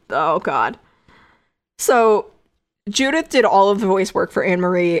 Oh God. So Judith did all of the voice work for Anne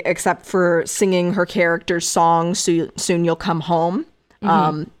Marie except for singing her character's song "Soon You'll Come Home,"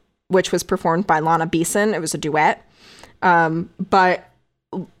 which was performed by Lana Beeson. It was a duet. But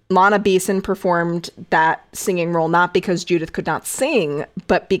Lana Beeson performed that singing role not because Judith could not sing,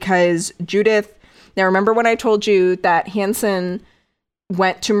 but because Judith... Now, remember when I told you that Hansen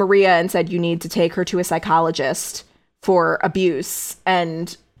went to Maria and said, you need to take her to a psychologist for abuse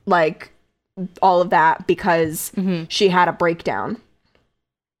and, like, all of that because she had a breakdown?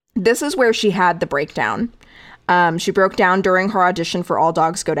 This is where she had the breakdown. She broke down during her audition for All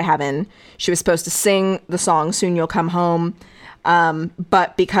Dogs Go to Heaven. She was supposed to sing the song Soon You'll Come Home.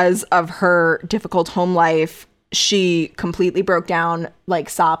 But because of her difficult home life, she completely broke down, like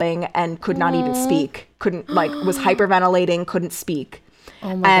sobbing, and could not even speak. Couldn't, like, was hyperventilating, couldn't speak.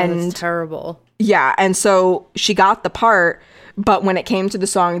 Oh my God, that's terrible. Yeah, and so she got the part, but when it came to the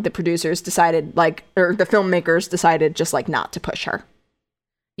song, the producers decided, like, or the filmmakers decided just, like, not to push her.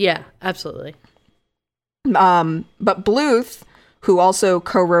 Yeah, absolutely. But Bluth, who also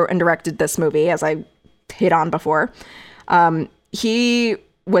co-wrote and directed this movie, as I hit on before, he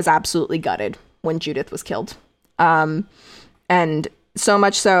was absolutely gutted when Judith was killed. And so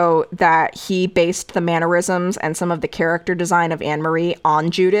much so that he based the mannerisms and some of the character design of Anne-Marie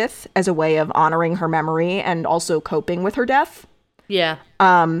on Judith as a way of honoring her memory and also coping with her death. Yeah.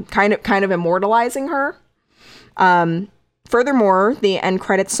 Kind of immortalizing her. Furthermore, the end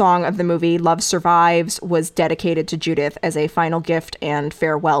credits song of the movie, Love Survives, was dedicated to Judith as a final gift and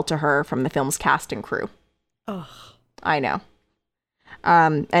farewell to her from the film's cast and crew. Oh, I know.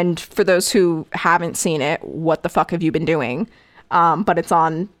 And for those who haven't seen it, what the fuck have you been doing? But it's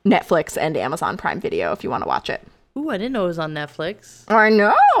on Netflix and Amazon Prime Video if you want to watch it. Ooh, I didn't know it was on Netflix. I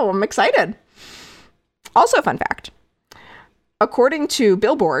know. I'm excited. Also, fun fact. According to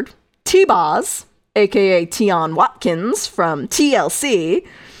Billboard, T-Boz, aka Tion Watkins from TLC,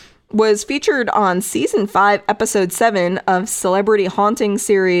 was featured on season 5, episode 7 of celebrity haunting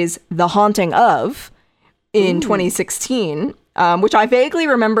series The Haunting of in 2016, which I vaguely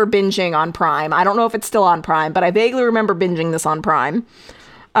remember binging on Prime. I don't know if it's still on Prime, but I vaguely remember binging this on Prime.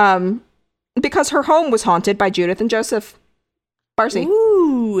 Because her home was haunted by Judith and Joseph Barcy.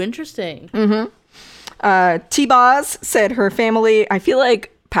 Ooh, interesting. T-Boz said her family, I feel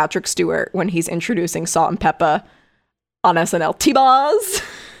like Patrick Stewart when he's introducing Salt and Pepper on SNL. T-Boz!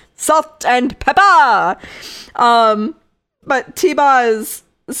 Salt and Pepper! But T-Boz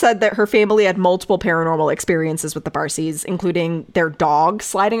said that her family had multiple paranormal experiences with the Barcys, including their dog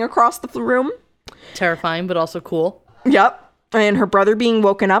sliding across the room. Terrifying, but also cool. Yep. And her brother being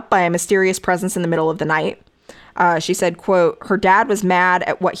woken up by a mysterious presence in the middle of the night. She said, quote, her dad was mad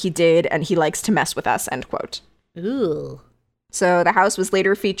at what he did and he likes to mess with us, end quote. Ooh. So the house was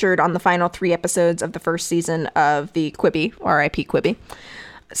later featured on the final 3 episodes of the first season of the Quibi, R.I.P. Quibi,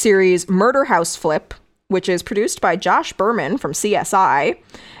 series Murder House Flip, which is produced by Josh Berman from CSI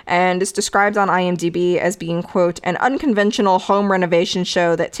and is described on IMDb as being, quote, an unconventional home renovation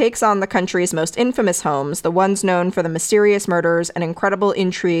show that takes on the country's most infamous homes, the ones known for the mysterious murders and incredible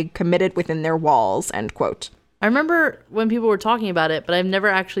intrigue committed within their walls, end quote. I remember when people were talking about it, but I've never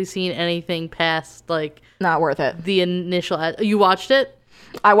actually seen anything past, like... Not worth it. The initial... You watched it?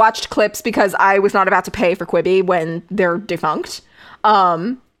 I watched clips because I was not about to pay for Quibi when they're defunct.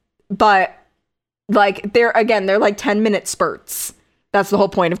 But, like, they're like 10-minute spurts. That's the whole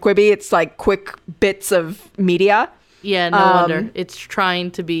point of Quibi. It's, like, quick bits of media. Yeah, no wonder. It's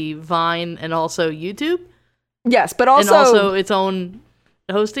trying to be Vine and also YouTube. Yes, but also... And also its own...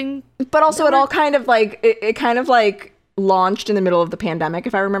 hosting, but also network? It all kind of like it kind of like launched in the middle of the pandemic,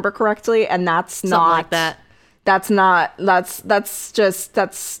 if I remember correctly, and that's something not like that. That's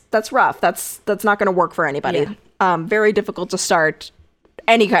rough. That's not going to work for anybody. Yeah. Very difficult to start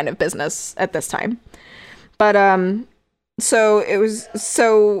any kind of business at this time. But so it was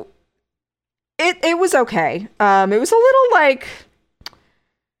okay. It was a little like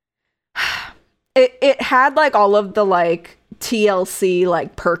it had like all of the like TLC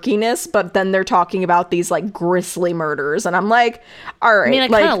like perkiness, but then they're talking about these like grisly murders, and I'm like, all right. I mean, I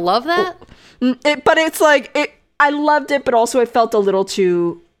kind of love that. But it's like I loved it, but also it felt a little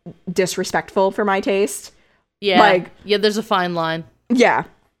too disrespectful for my taste. Yeah, like there's a fine line. Yeah.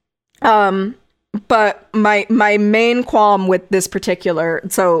 But my main qualm with this particular,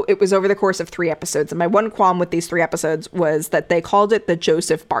 so it was over the course of 3 episodes, and my one qualm with these 3 episodes was that they called it the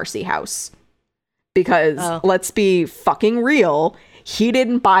Joseph Barcy house. Because, let's be fucking real, he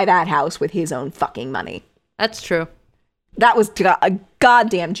didn't buy that house with his own fucking money. That's true. That was a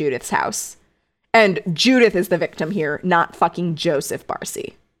goddamn Judith's house. And Judith is the victim here, not fucking Joseph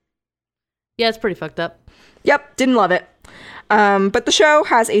Barcy. Yeah, it's pretty fucked up. Yep, didn't love it. But the show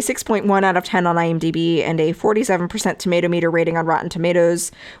has a 6.1 out of 10 on IMDb and a 47% tomato meter rating on Rotten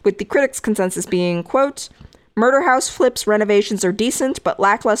Tomatoes, with the critics' consensus being, quote, Murder House Flip's renovations are decent, but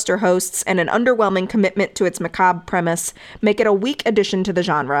lackluster hosts and an underwhelming commitment to its macabre premise make it a weak addition to the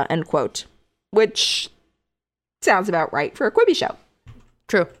genre, end quote. Which sounds about right for a Quibi show.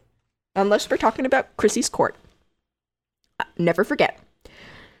 True. Unless we're talking about Chrissy's Court. Never forget.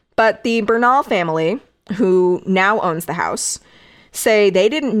 But the Bernal family, who now owns the house, say they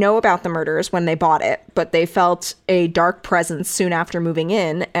didn't know about the murders when they bought it, but they felt a dark presence soon after moving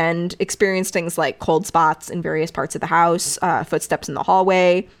in and experienced things like cold spots in various parts of the house, footsteps in the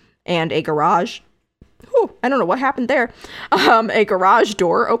hallway, and a garage. Ooh, I don't know what happened there. A garage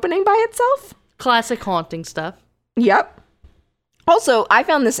door opening by itself. Classic haunting stuff. Yep. Also, I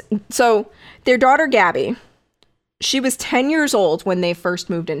found this. So their daughter, Gabby, she was 10 years old when they first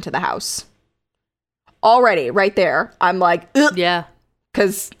moved into the house. Already, right there, I'm like, ugh. Yeah.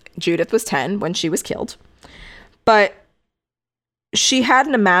 Because Judith was 10 when she was killed. But she had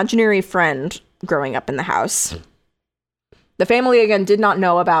an imaginary friend growing up in the house. The family, again, did not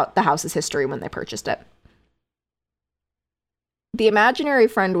know about the house's history when they purchased it. The imaginary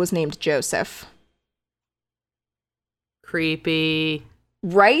friend was named Joseph. Creepy.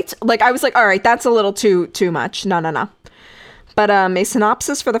 Right? Like, I was like, all right, that's a little too much. No. But a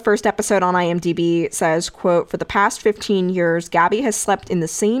synopsis for the first episode on IMDb says, quote, "For the past 15 years, Gabby has slept in the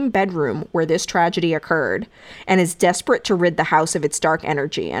same bedroom where this tragedy occurred and is desperate to rid the house of its dark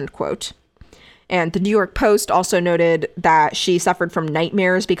energy," end quote. And the New York Post also noted that she suffered from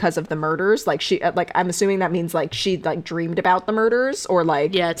nightmares because of the murders. Like, I'm assuming that means, like, she, like, dreamed about the murders or,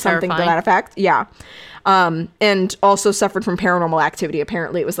 like, something to that effect. Yeah. And also suffered from paranormal activity.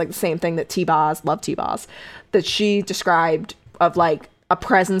 Apparently, it was, like, the same thing that love T-Boz, that she described of, like, a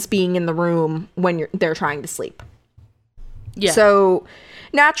presence being in the room when they're trying to sleep. Yeah. So,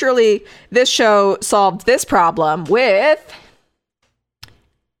 naturally, this show solved this problem with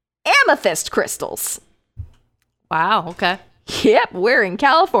amethyst crystals. Wow, okay. Yep, we're in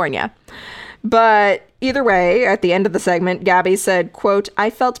California. But either way, at the end of the segment, Gabby said, quote, "I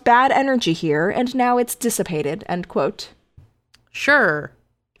felt bad energy here, and now it's dissipated," end quote. Sure.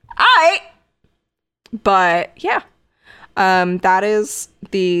 But, yeah. That is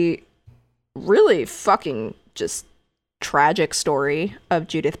the really fucking just tragic story of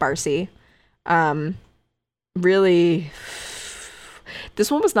Judith Barcy. Really, this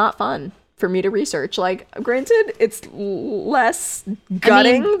one was not fun for me to research. Like, granted, it's less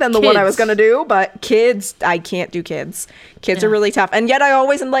gutting than the one I was going to do, but kids, I can't do kids. Kids are really tough. And yet I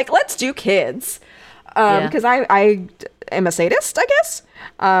always am like, let's do kids. Because I am a sadist, I guess.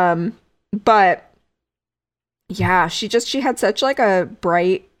 But yeah, she had such, like, a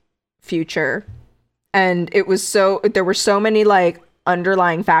bright future. And there were so many, like,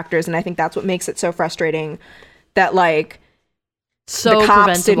 underlying factors. And I think that's what makes it so frustrating that, like, the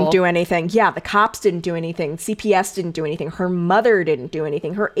cops didn't do anything. Yeah, the cops didn't do anything. CPS didn't do anything. Her mother didn't do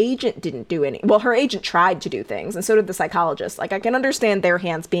anything. Her agent didn't do any. Well, her agent tried to do things, and so did the psychologist. Like, I can understand their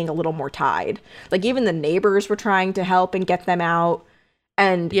hands being a little more tied. Like, even the neighbors were trying to help and get them out.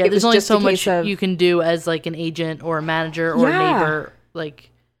 And yeah, there's only so much you can do as, like, an agent or a manager or a neighbor.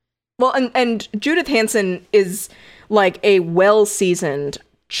 Like, well, and Judith Hansen is, like, a well-seasoned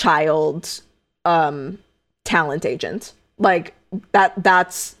child talent agent. Like,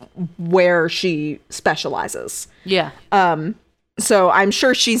 that's where she specializes. Yeah. So I'm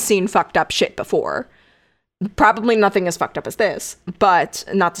sure she's seen fucked up shit before. Probably nothing as fucked up as this, but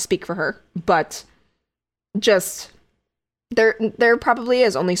not to speak for her, but just there probably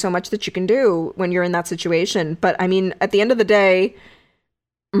is only so much that you can do when you're in that situation. But I mean, at the end of the day,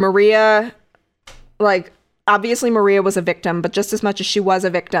 Maria, like, obviously Maria was a victim, but just as much as she was a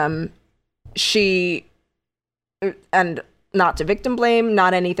victim, and not to victim blame,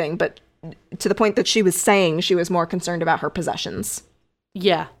 not anything, but to the point that she was saying she was more concerned about her possessions.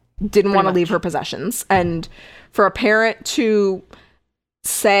 Yeah. Didn't want to leave her possessions. And for a parent to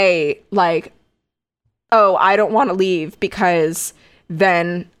say, like, oh, I don't want to leave because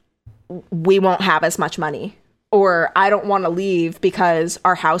then we won't have as much money. Or I don't want to leave because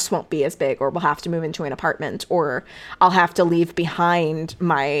our house won't be as big, or we'll have to move into an apartment, or I'll have to leave behind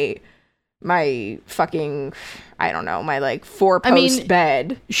my fucking, I don't know, my, like, 4-post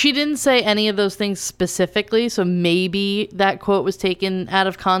bed. She didn't say any of those things specifically, so maybe that quote was taken out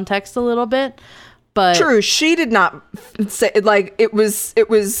of context a little bit. But true, she did not say, like, it was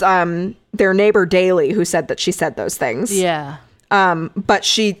their neighbor Daly who said that she said those things. Yeah. But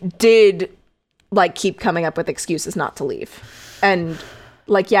she did, like, keep coming up with excuses not to leave. And,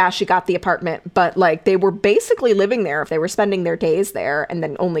 like, yeah, she got the apartment, but, like, they were basically living there if they were spending their days there and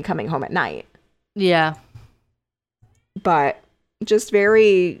then only coming home at night. Yeah. But just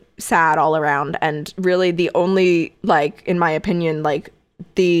very sad all around. And really the only, like, in my opinion, like,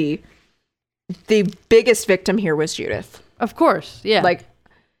 the biggest victim here was Judith. Of course, yeah. Like,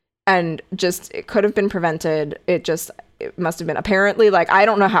 and just it could have been prevented. It must have been, apparently, like, I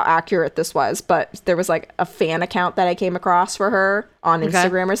don't know how accurate this was, but there was like a fan account that I came across for her on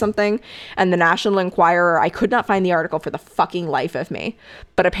Instagram or something, and the National Enquirer, I could not find the article for the fucking life of me,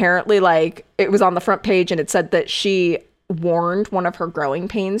 but apparently, like, it was on the front page and it said that she warned one of her Growing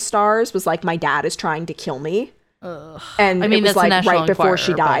Pains stars, was like, my dad is trying to kill me. And I mean, it was like right before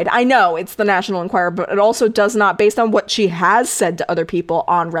she died. I know it's the National Enquirer, but it also does not, based on what she has said to other people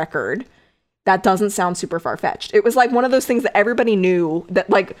on record, that doesn't sound super far-fetched. It was like one of those things that everybody knew, that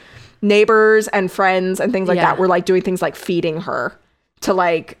like neighbors and friends and things like that were like doing things like feeding her to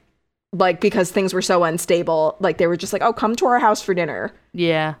like because things were so unstable, like they were just like, oh, come to our house for dinner.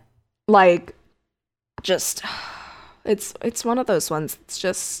 Yeah. Like, just, it's one of those ones. It's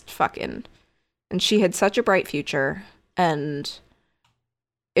just fucking, and she had such a bright future, and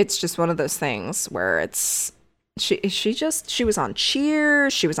it's just one of those things where it's, she was on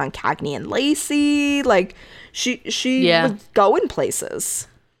Cheers, she was on Cagney and Lacey, like she was going places.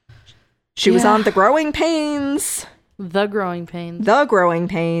 She was on The Growing Pains. But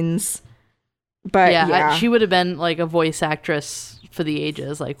yeah, she would have been like a voice actress for the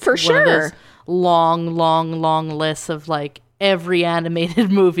ages, like for sure. One of those long lists of like every animated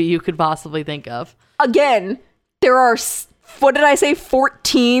movie you could possibly think of. Again, there are, what did I say,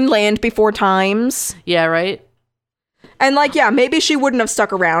 14 Land Before Times? Yeah, right? And like, yeah, maybe she wouldn't have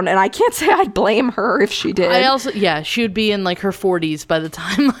stuck around, and I can't say I'd blame her if she did. I also, she would be in like her 40s by the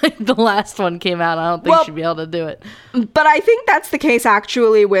time like the last one came out. I don't think she'd be able to do it. But I think that's the case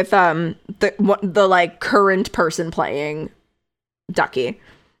actually with the like current person playing Ducky.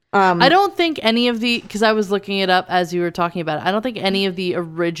 I don't think any of the, because I was looking it up as you were talking about it, I don't think any of the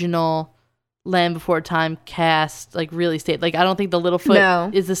original Land Before Time cast like really stayed. Like, I don't think the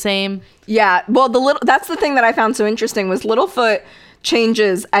Littlefoot is the same. Yeah, well, that's the thing that I found so interesting, was Littlefoot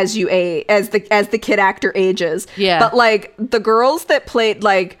changes as you age, as the kid actor ages. Yeah, but like the girls that played,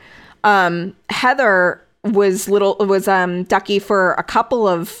 like Heather was Ducky for a couple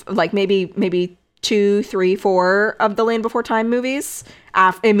of like maybe 2, 3, 4 of the Land Before Time movies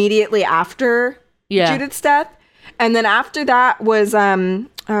immediately after Judith's death. And then after that was,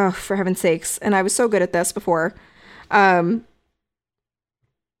 oh, for heaven's sakes, and I was so good at this before. Right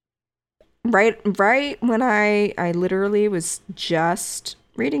when I literally was just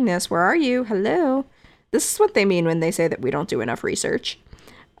reading this. Where are you? Hello. This is what they mean when they say that we don't do enough research.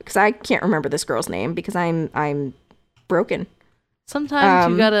 Because I can't remember this girl's name because I'm broken.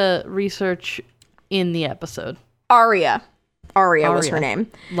 Sometimes you gotta research in the episode. Aria was her name.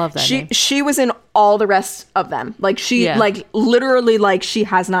 Love that name. She was in all the rest of them. Like like literally like she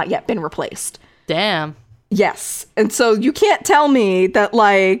has not yet been replaced. Damn. Yes. And so you can't tell me that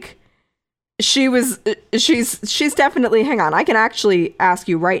like she's definitely, hang on, I can actually ask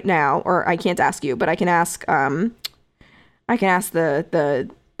you right now, or I can't ask you, but I can ask the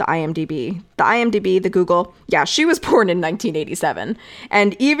IMDb, the Google. Yeah, she was born in 1987.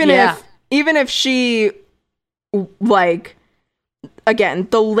 And even if she, like, again,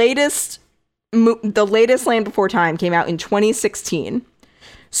 the latest Land Before Time came out in 2016.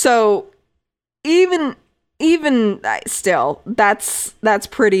 So even still, that's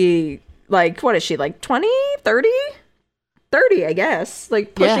pretty, like, what is she, like 20, 30, I guess,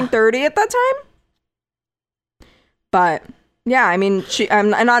 like pushing 30 at that time. But yeah, I mean,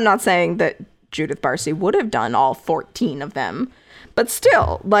 and I'm not saying that Judith Barcy would have done all 14 of them, but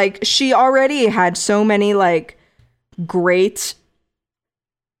still, like, she already had so many like great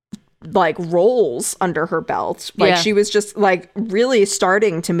like roles under her belt. Like she was just like really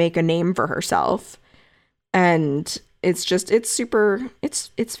starting to make a name for herself. And it's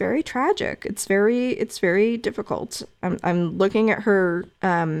very tragic. It's very difficult. I'm looking at her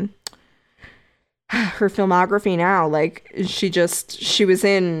filmography now. Like she was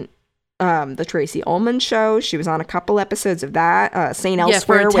in the Tracy Ullman Show. She was on a couple episodes of that. St.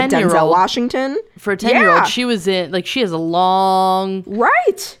 Elsewhere with Denzel Washington. For a 10-year-old, she was in, like, she has a long...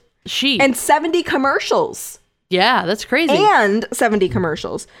 Right. And 70 commercials. Yeah, that's crazy. And 70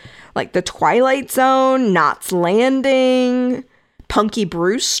 commercials. Like The Twilight Zone, Knots Landing, Punky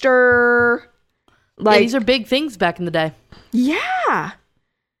Brewster. Like, these are big things back in the day. Yeah.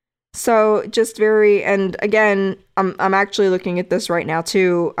 So just very, and again, I'm actually looking at this right now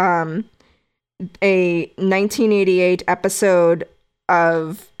too. A 1988 episode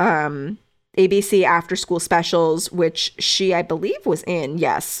of ABC After School Specials, which she, I believe, was in,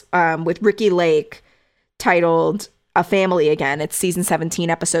 yes, with Ricky Lake, titled A Family Again. It's season 17,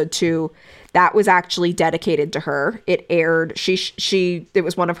 episode 2. That was actually dedicated to her. It aired, it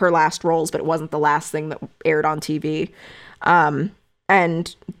was one of her last roles, but it wasn't the last thing that aired on TV.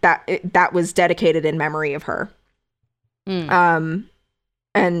 And that was dedicated in memory of her. And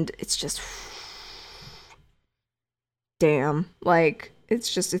it's just, damn, like,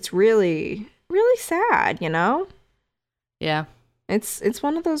 it's really, really sad, you know? Yeah. It's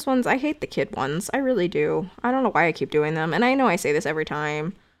one of those ones. I hate the kid ones. I really do. I don't know why I keep doing them. And I know I say this every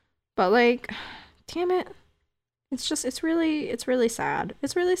time, but like, damn it. It's really sad.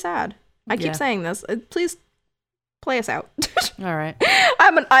 It's really sad. I keep saying this. Please play us out. All right.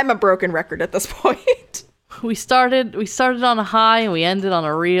 I'm a broken record at this point. We started on a high and we ended on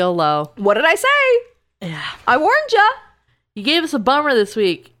a real low. What did I say? Yeah. I warned ya. You gave us a bummer this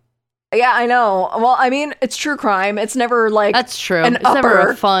week. Yeah, I know. Well, I mean, it's true crime. It's never like that's true. It's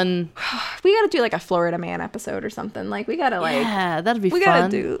never a fun. We gotta do like a Florida Man episode or something. Like we gotta like that'd be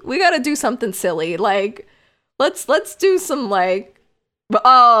fun. We gotta do something silly. Like let's do some like.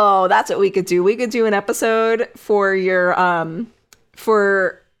 Oh, that's what we could do. We could do an episode for your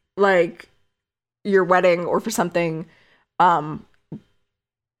for like your wedding or for something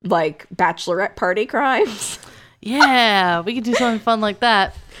like bachelorette party crimes. Yeah, we could do something fun like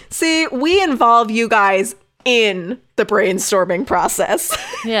that. See, we involve you guys in the brainstorming process.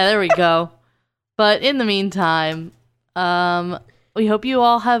 Yeah, there we go. But in the meantime, we hope you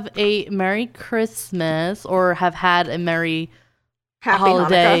all have a Merry Christmas or have had a Merry Happy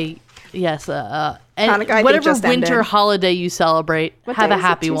holiday. Hanukkah. Yes, Hanukkah, whatever winter holiday you celebrate, have a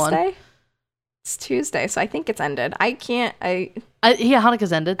happy one. It's Tuesday, so I think it's ended.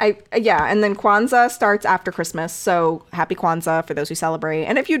 Hanukkah's ended. And then Kwanzaa starts after Christmas, so happy Kwanzaa for those who celebrate.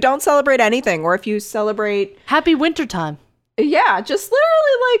 And if you don't celebrate anything, or if you celebrate... Happy wintertime. Yeah, just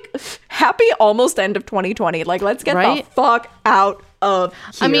literally, like, happy almost end of 2020. Like, let's get the fuck out of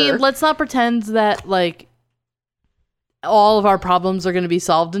here. I mean, let's not pretend that, like, all of our problems are going to be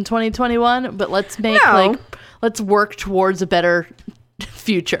solved in 2021, but let's let's work towards a better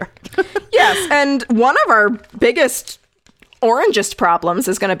future. Yes, and one of our biggest orangest problems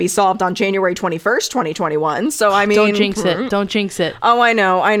is going to be solved on January 21st, 2021. So, I mean... Don't jinx it. Don't jinx it. Oh, I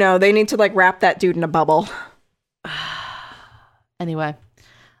know. They need to, like, wrap that dude in a bubble. Anyway.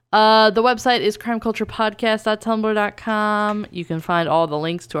 The website is crimeculturepodcast.tumblr.com. You can find all the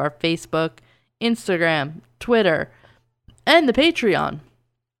links to our Facebook, Instagram, Twitter, and the Patreon.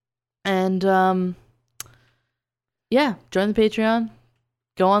 And, join the Patreon.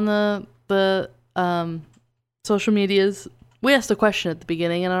 Go on the social medias. We asked a question at the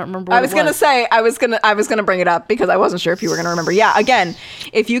beginning, and I don't remember what I was gonna say I was gonna bring it up because I wasn't sure if you were gonna remember. Yeah, again,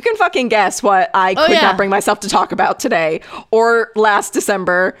 if you can fucking guess what I could not bring myself to talk about today or last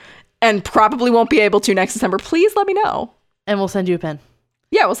December, and probably won't be able to next December, please let me know. And we'll send you a pin.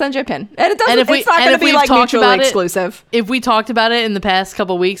 Yeah, we'll send you a pin. And it's not going to be like mutually exclusive. If we talked about it in the past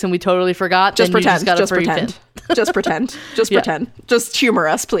couple weeks and we totally forgot, just then pretend. You just pretend. Just pretend. Just pretend. Just humor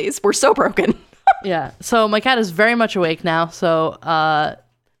us, please. We're so broken. Yeah. So my cat is very much awake now. So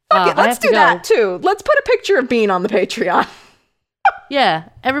let's do that too. Let's put a picture of Bean on the Patreon. Yeah,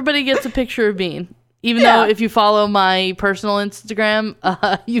 everybody gets a picture of Bean. Even though if you follow my personal Instagram,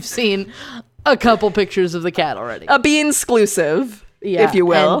 you've seen a couple pictures of the cat already. A Bean exclusive. Yeah, if you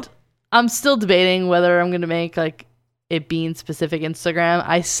will. And I'm still debating whether I'm going to make like a Bean specific Instagram.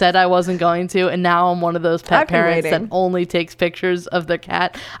 I said I wasn't going to, and now I'm one of those pet parents that only takes pictures of their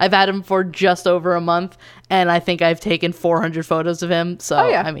cat. I've had him for just over a month, and I think I've taken 400 photos of him. So,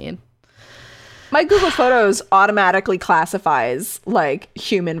 I mean, my Google Photos automatically classifies like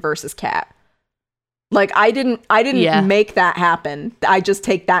human versus cat. Like I didn't make that happen. I just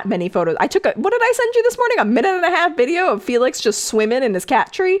take that many photos. I took what did I send you this morning? A 1.5-minute video of Felix just swimming in his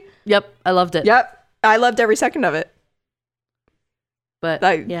cat tree. Yep, I loved it. Yep, I loved every second of it. But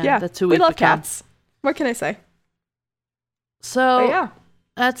that's who we love become. cats. What can I say? So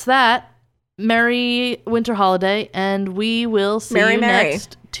that's that. Merry winter holiday, and we will see you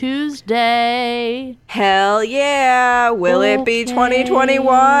next Tuesday. Hell yeah. Will it be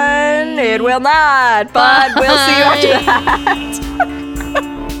 2021? It will not, but we'll see you after that.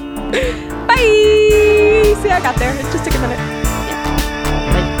 Bye. See, I got there. It just took a minute.